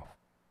tomorrow.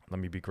 Let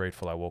me be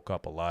grateful I woke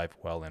up alive,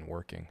 well, and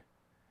working.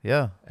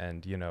 Yeah.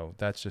 And,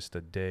 that's just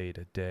a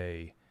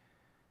day-to-day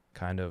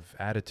kind of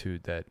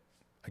attitude that,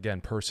 again,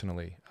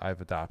 personally,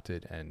 I've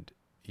adopted and,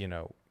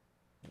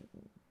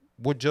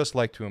 would just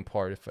like to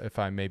impart, if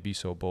I may be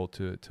so bold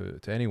to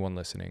anyone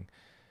listening,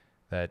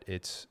 that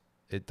it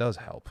does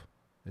help.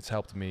 It's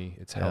helped me.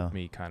 It's helped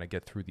me kind of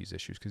get through these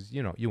issues because,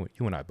 you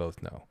and I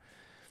both know,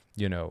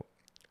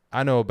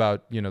 I know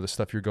about, the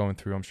stuff you're going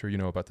through. I'm sure you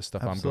know about the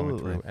stuff Absolutely. I'm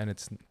going through.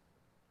 And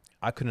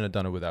I couldn't have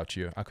done it without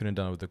you. I couldn't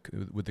have done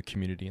it with the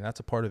community. And that's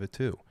a part of it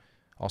too.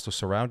 Also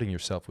surrounding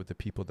yourself with the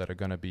people that are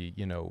going to be,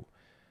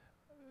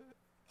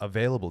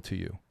 available to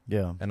you.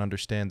 Yeah. And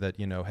understand that,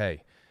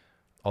 hey,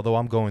 although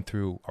I'm going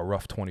through a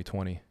rough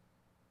 2020,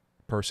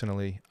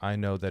 personally, I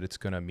know that it's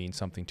going to mean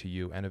something to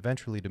you and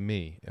eventually to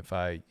me if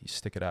I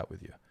stick it out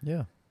with you.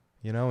 Yeah.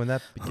 And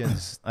that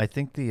begins. I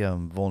think the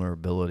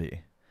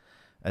vulnerability,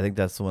 I think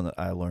that's the one that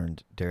I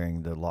learned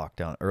during the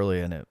lockdown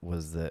early. And it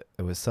was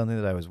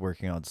something that I was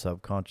working on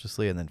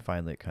subconsciously. And then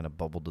finally it kind of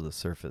bubbled to the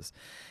surface.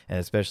 And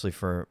especially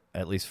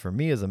at least for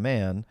me as a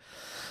man,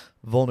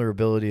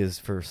 vulnerability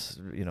is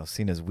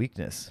seen as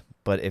weakness.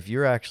 But if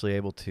you're actually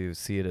able to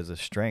see it as a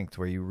strength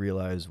where you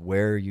realize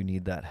where you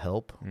need that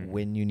help,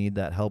 when you need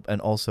that help,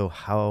 and also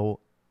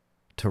how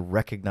to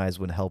recognize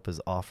when help is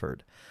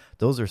offered,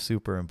 those are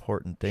super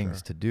important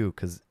things to do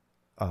because,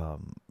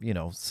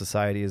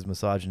 society is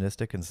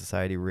misogynistic and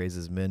society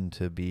raises men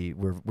to be,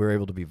 we're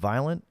able to be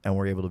violent and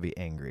we're able to be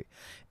angry.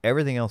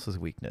 Everything else is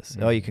weakness.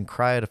 Oh, you can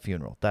cry at a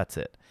funeral. That's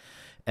it.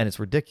 And it's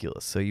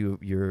ridiculous. So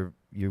you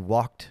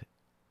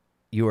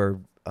are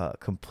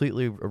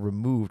completely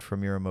removed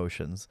from your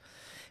emotions,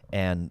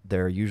 and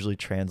they're usually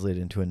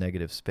translated into a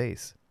negative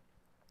space.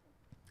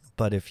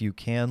 But if you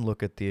can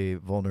look at the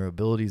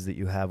vulnerabilities that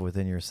you have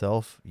within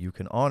yourself, you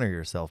can honor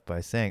yourself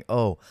by saying,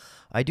 oh,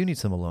 I do need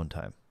some alone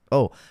time.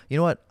 oh, you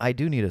know what? I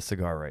do need a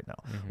cigar right now.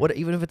 Mm-hmm. What,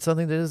 even if it's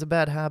something that is a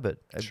bad habit,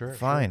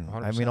 fine.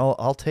 Sure, I mean,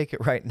 I'll take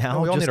it right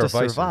now just to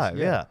survive.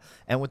 Yeah.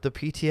 And with the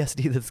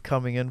PTSD that's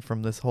coming in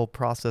from this whole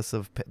process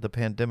of the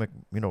pandemic,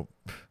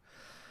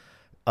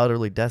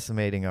 utterly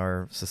decimating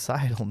our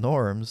societal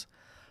norms,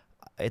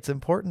 it's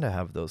important to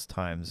have those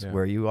times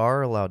where you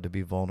are allowed to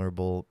be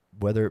vulnerable,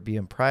 whether it be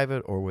in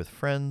private or with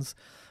friends,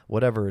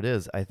 whatever it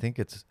is. I think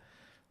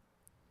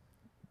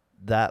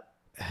that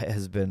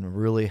has been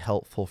really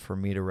helpful for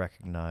me to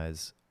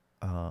recognize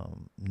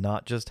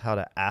not just how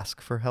to ask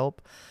for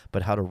help,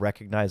 but how to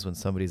recognize when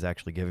somebody's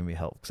actually giving me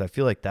help. Because I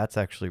feel like that's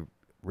actually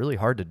really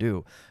hard to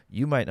do.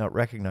 You might not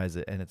recognize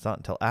it, and it's not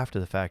until after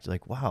the fact you're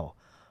like, wow,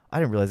 I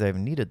didn't realize I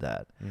even needed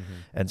that. Mm-hmm.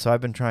 And so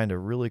I've been trying to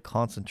really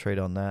concentrate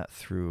on that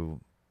through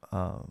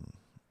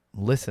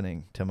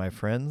listening to my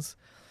friends,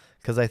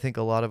 because I think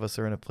a lot of us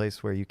are in a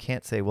place where you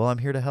can't say, well, I'm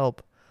here to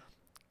help,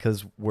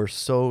 because we're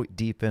so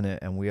deep in it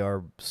and we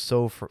are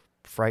so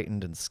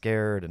frightened and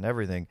scared and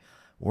everything.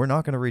 We're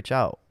not going to reach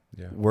out.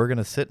 Yeah. We're going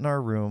to sit in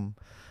our room,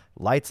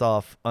 lights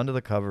off, under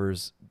the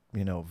covers,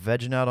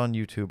 vegging out on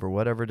YouTube or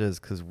whatever it is,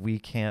 because we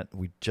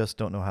just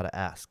don't know how to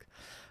ask.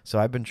 So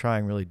I've been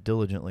trying really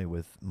diligently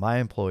with my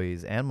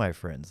employees and my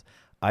friends.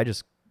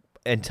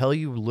 Until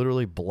you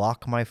literally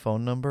block my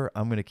phone number,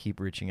 I'm going to keep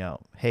reaching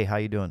out. Hey, how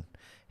you doing?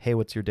 Hey,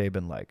 what's your day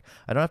been like?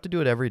 I don't have to do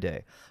it every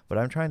day, but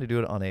I'm trying to do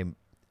it on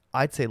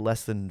I'd say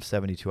less than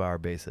 72-hour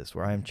basis,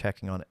 where I'm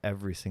checking on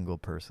every single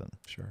person.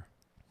 Sure.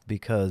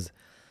 Because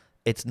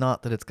it's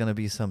not that it's going to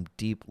be some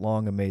deep,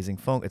 long, amazing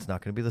phone. It's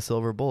not going to be the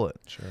silver bullet.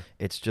 Sure.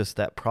 It's just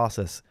that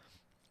process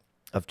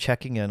of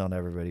checking in on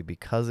everybody,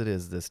 because it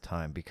is this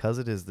time, because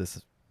it is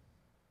this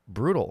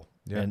brutal.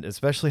 Yeah. And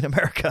especially in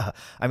America.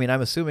 I mean,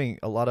 I'm assuming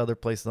a lot of other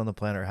places on the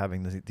planet are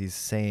having these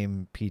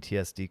same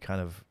PTSD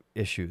kind of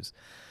issues.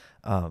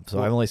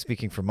 So I'm only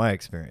speaking from my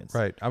experience.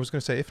 Right. I was going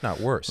to say, if not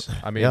worse.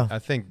 I mean, I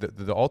think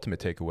the ultimate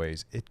takeaway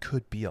is it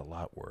could be a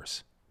lot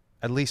worse,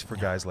 at least for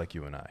guys like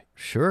you and I.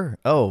 Sure.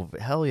 Oh,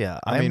 hell yeah.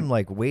 I'm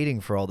like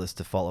waiting for all this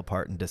to fall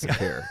apart and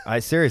disappear.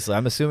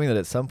 I'm assuming that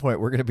at some point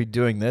we're going to be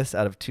doing this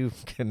out of 2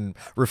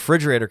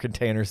 refrigerator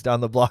containers down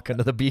the block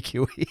under the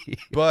BQE.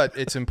 But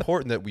it's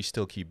important that we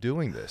still keep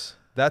doing this.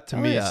 That to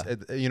me, is,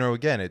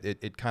 again,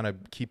 it kind of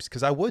keeps,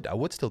 because I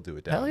would still do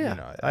it. Hell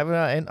yeah.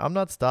 I'm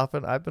not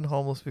stopping. I've been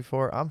homeless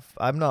before.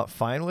 I'm not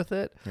fine with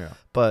it,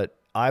 but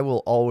I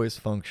will always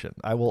function.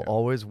 I will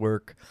always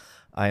work.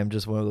 I am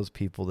just one of those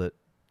people that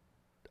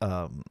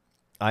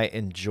I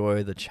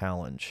enjoy the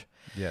challenge.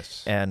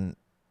 Yes. And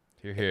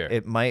here.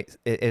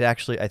 It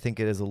actually, I think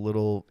it is a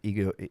little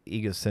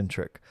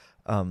egocentric,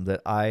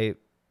 that I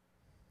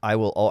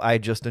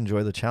just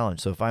enjoy the challenge.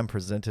 So if I'm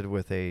presented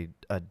with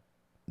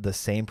the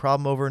same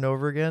problem over and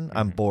over again,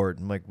 I'm bored.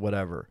 I'm like,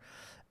 whatever.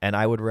 And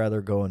I would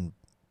rather go and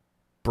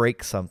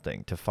break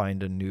something to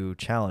find a new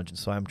challenge. And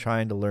so I'm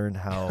trying to learn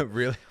how.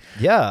 Really?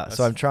 Yeah.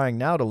 So I'm trying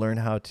now to learn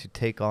how to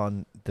take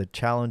on the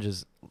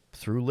challenges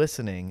through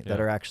listening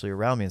that are actually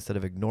around me, instead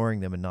of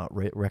ignoring them and not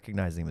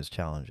recognizing them as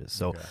challenges.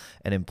 So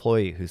an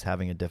employee who's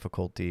having a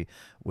difficulty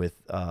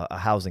with a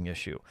housing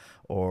issue,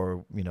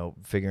 or,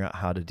 figuring out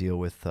how to deal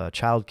with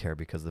childcare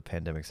because the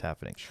pandemic's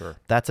happening. Sure.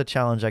 That's a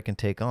challenge I can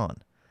take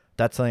on.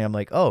 That's something I'm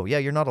like, oh, yeah,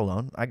 you're not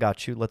alone. I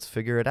got you. Let's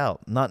figure it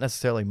out. Not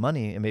necessarily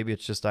money. And maybe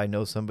it's just I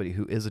know somebody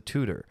who is a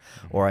tutor,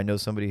 or I know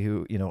somebody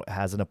who,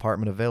 has an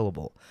apartment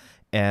available.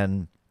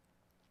 And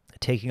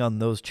taking on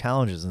those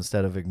challenges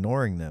instead of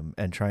ignoring them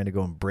and trying to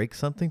go and break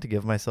something to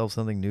give myself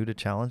something new to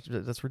challenge,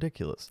 that's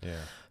ridiculous. Yeah.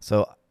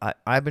 So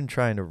I've been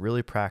trying to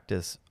really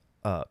practice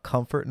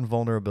comfort and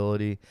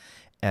vulnerability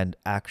and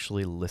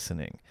actually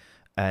listening.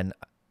 And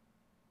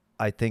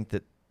I think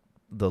that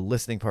the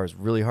listening part is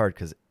really hard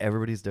because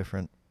everybody's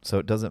different. So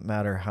it doesn't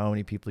matter how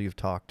many people you've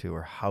talked to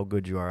or how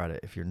good you are at it.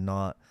 If you're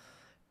not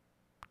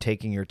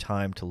taking your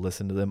time to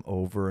listen to them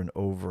over and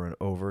over and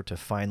over to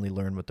finally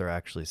learn what they're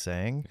actually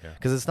saying.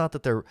 Because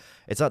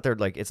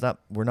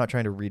we're not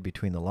trying to read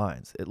between the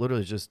lines. It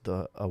literally is just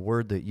a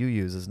word that you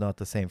use is not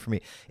the same for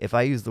me. If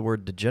I use the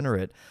word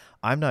degenerate,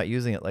 I'm not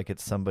using it like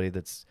it's somebody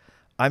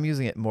I'm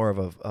using it more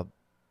of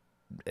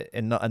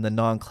in the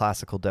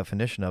non-classical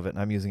definition of it, and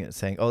I'm using it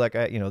saying, oh, that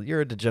guy,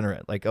 you're a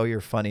degenerate, like, oh, you're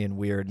funny and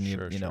weird, and you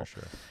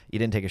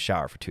didn't take a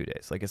shower for 2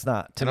 days. Like, it's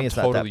not, to me, it's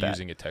not that bad. I'm totally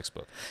using a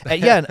textbook.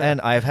 and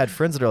I've had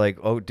friends that are like,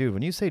 oh, dude,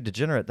 when you say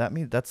degenerate,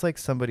 that's like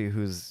somebody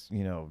who's,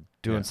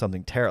 doing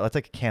something terrible. That's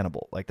like a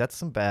cannibal. Like, that's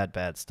some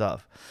bad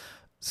stuff.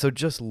 So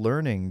just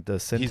learning the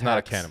syntax. He's not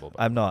a cannibal.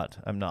 I'm not.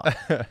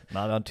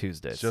 Not on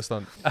Tuesdays. Just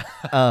on.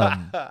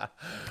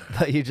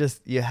 But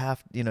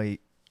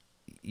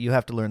you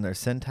have to learn their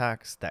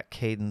syntax, that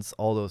cadence,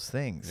 all those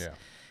things.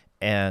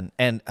 Yeah.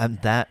 And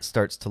that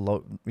starts to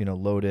load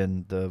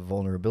in the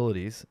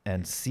vulnerabilities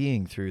and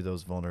seeing through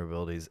those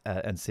vulnerabilities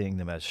and seeing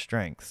them as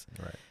strengths.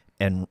 Right.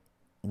 And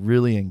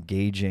really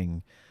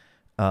engaging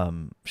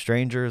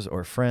strangers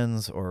or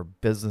friends or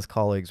business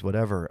colleagues,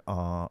 whatever,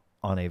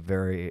 on a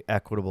very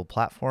equitable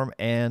platform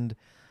and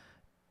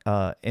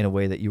in a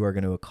way that you are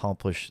going to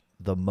accomplish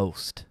the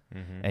most.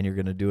 Mm-hmm. And you're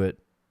going to do it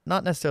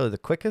not necessarily the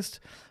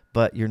quickest,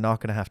 but you're not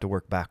going to have to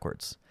work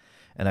backwards.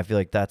 And I feel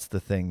like that's the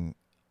thing.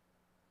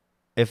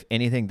 If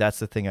anything, that's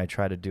the thing I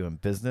try to do in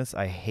business.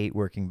 I hate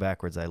working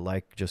backwards. I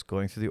like just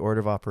going through the order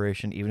of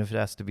operation, even if it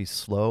has to be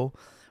slow.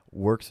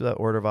 Work through that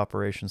order of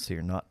operations so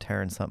you're not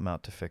tearing something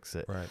out to fix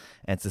it. Right.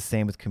 And it's the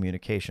same with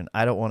communication.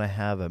 I don't want to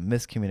have a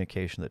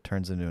miscommunication that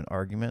turns into an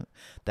argument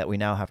that we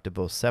now have to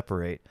both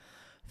separate,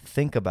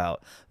 think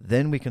about,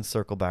 then we can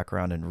circle back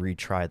around and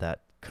retry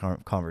that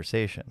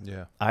conversation.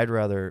 Yeah. I'd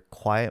rather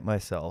quiet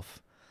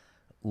myself,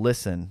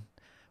 listen,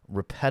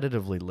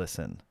 repetitively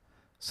listen.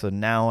 So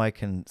now I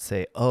can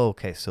say, oh,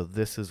 okay, so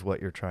this is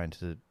what you're trying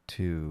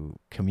to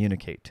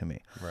communicate to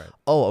me. Right.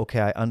 Oh,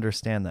 okay, I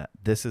understand that.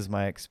 This is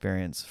my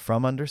experience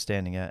from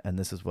understanding it, and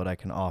this is what I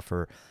can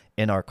offer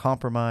in our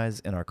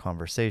compromise, in our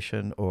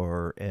conversation,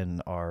 or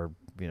in our,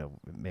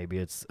 maybe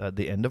it's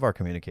the end of our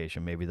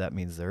communication. Maybe that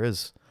means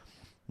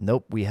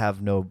we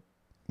have no,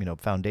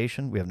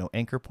 foundation. We have no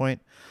anchor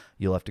point.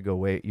 You'll have to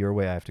go your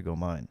way, I have to go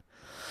mine.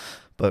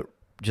 But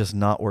just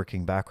not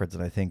working backwards,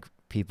 and I think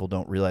people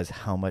don't realize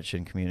how much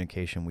in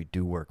communication we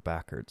do work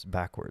backwards,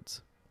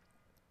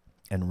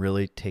 and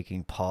really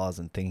taking pause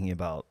and thinking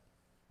about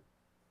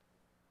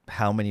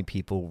how many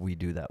people we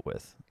do that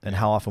with and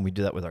how often we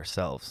do that with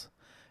ourselves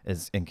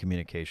is in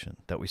communication,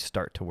 that we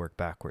start to work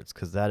backwards,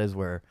 because that is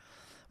where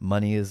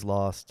money is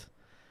lost,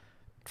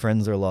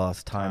 friends are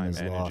lost, time is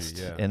energy,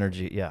 lost,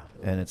 energy. Yeah.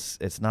 And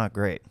it's not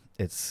great.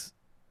 It's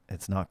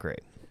not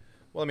great.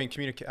 Well,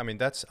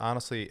 that's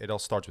honestly, it all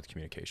starts with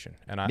communication.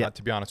 And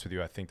to be honest with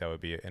you, I think that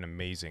would be an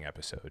amazing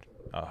episode,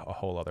 a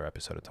whole other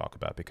episode to talk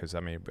about, because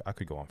I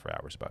could go on for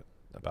hours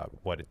about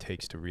what it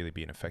takes to really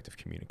be an effective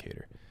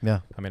communicator. Yeah.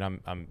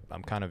 I'm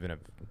kind of in a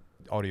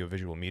audio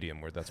visual medium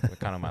where that's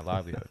kind of my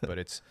livelihood, but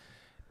it's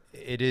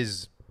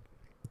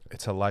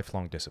a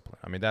lifelong discipline.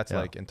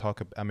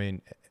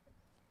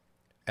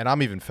 And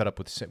I'm even fed up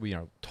with,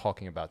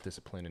 talking about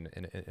discipline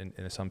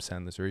in some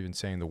sense, or even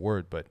saying the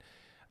word, but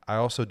I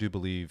also do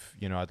believe,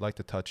 I'd like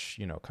to touch,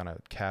 kind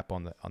of cap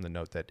on the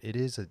note that it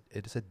is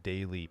a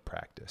daily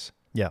practice.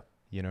 Yeah.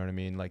 You know what I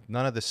mean? Like,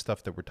 none of this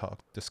stuff that we're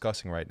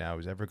discussing right now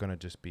is ever going to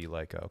just be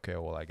like, okay,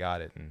 well, I got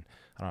it, and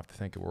I don't have to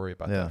think or worry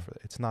about that.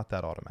 It's not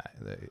that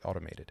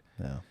automated.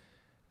 Yeah.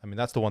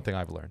 That's the one thing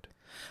I've learned.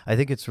 I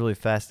think it's really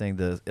fascinating.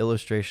 The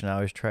illustration I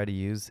always try to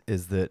use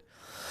is that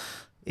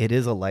it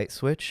is a light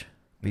switch,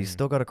 but you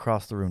still got to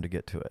cross the room to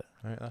get to it.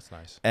 All right, that's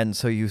nice. And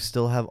so you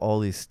still have all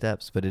these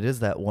steps, but it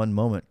is that one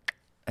moment.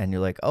 And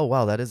you're like, oh,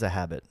 wow, that is a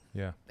habit.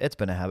 Yeah. It's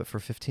been a habit for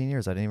 15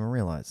 years. I didn't even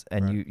realize.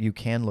 And you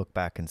can look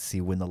back and see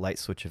when the light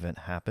switch event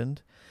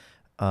happened.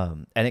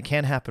 And it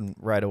can happen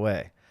right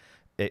away.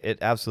 It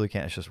absolutely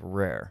can. It's just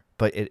rare.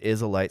 But it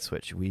is a light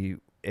switch.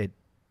 It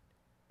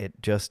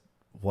just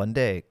one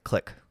day,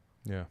 click.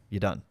 Yeah. You're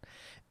done.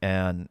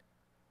 And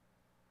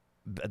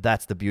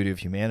that's the beauty of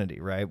humanity,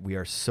 right? We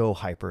are so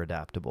hyper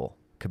adaptable.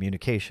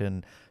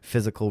 Communication,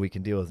 physical, we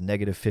can deal with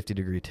negative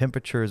 50-degree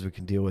temperatures, we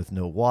can deal with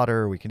no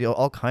water, we can deal with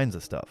all kinds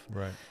of stuff.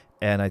 Right.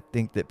 And I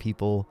think that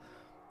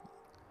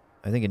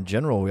in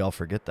general, we all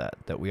forget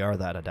that we are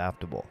that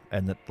adaptable,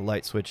 and that the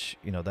light switch,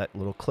 that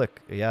little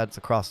click, it's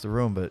across the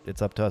room, but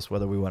it's up to us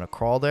whether we want to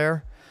crawl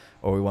there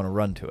or we want to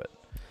run to it.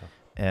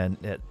 And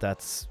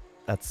that's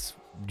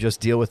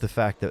just deal with the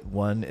fact that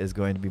one is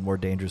going to be more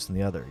dangerous than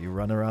the other. You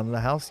run around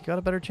the house, you got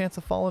a better chance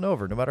of falling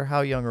over, no matter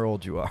how young or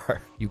old you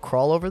are. You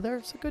crawl over there,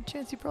 it's a good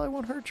chance you probably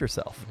won't hurt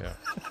yourself. Yeah.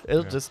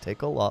 It'll just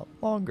take a lot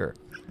longer.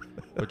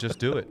 But just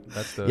do it.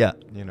 That's the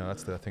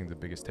that's the thing, the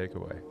biggest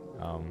takeaway.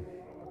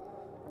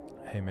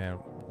 Hey man,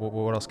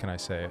 what else can I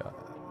say?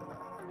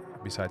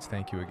 Besides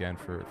thank you again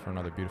for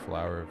another beautiful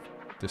hour of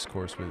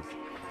discourse with.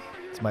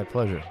 It's my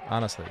pleasure.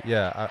 Honestly,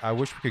 yeah. I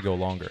wish we could go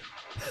longer.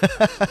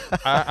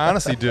 I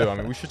honestly do.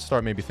 We should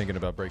start maybe thinking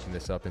about breaking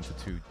this up into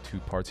two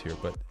parts here.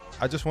 But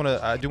I do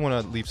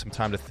want to leave some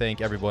time to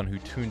thank everyone who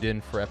tuned in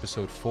for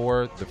episode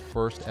 4, the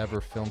first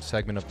ever film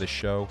segment of this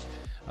show.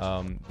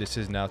 This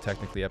is now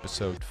technically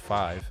episode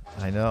 5.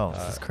 I know.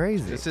 This is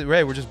crazy. This is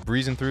right. We're just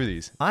breezing through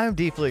these. I'm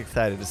deeply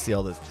excited to see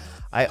all this.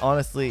 I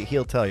honestly,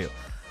 he'll tell you,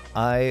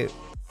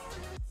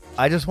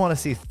 I just want to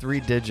see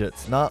 3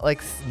 digits, not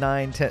like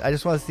 9, 10. I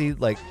just want to see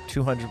like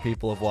 200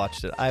 people have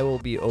watched it. I will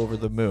be over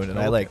the moon. And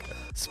I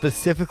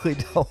specifically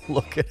don't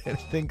look at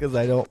anything because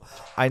I know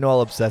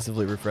I'll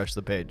obsessively refresh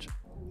the page.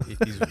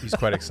 He's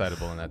quite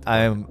excitable in that.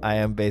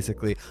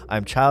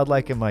 I'm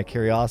childlike in my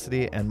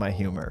curiosity and my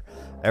humor.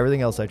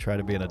 Everything else I try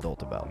to be an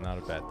adult about. Not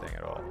a bad thing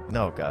at all.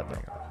 No, God, no.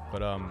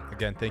 But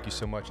again, thank you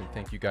so much, and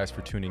thank you guys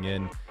for tuning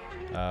in.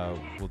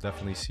 We'll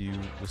definitely see you.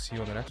 We'll see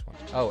you on the next one.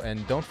 Oh,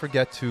 and don't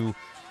forget to.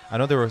 I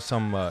know there were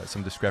some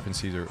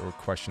discrepancies or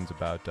questions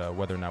about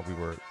whether or not we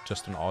were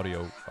just an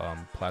audio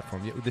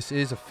platform. Yeah, this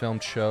is a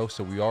filmed show,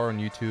 so we are on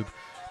YouTube.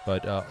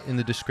 But in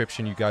the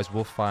description, you guys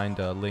will find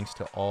links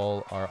to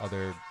all our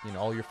other,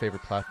 all your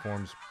favorite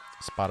platforms: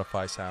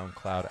 Spotify,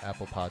 SoundCloud,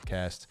 Apple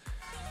Podcasts,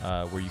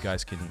 where you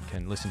guys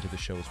can listen to the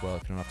show as well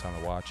if you don't have time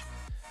to watch.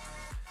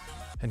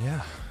 And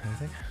yeah,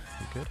 anything?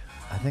 You good?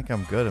 I think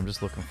I'm good. I'm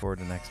just looking forward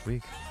to next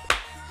week.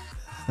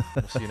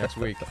 We'll see you next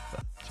week.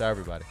 Ciao,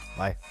 everybody.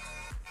 Bye.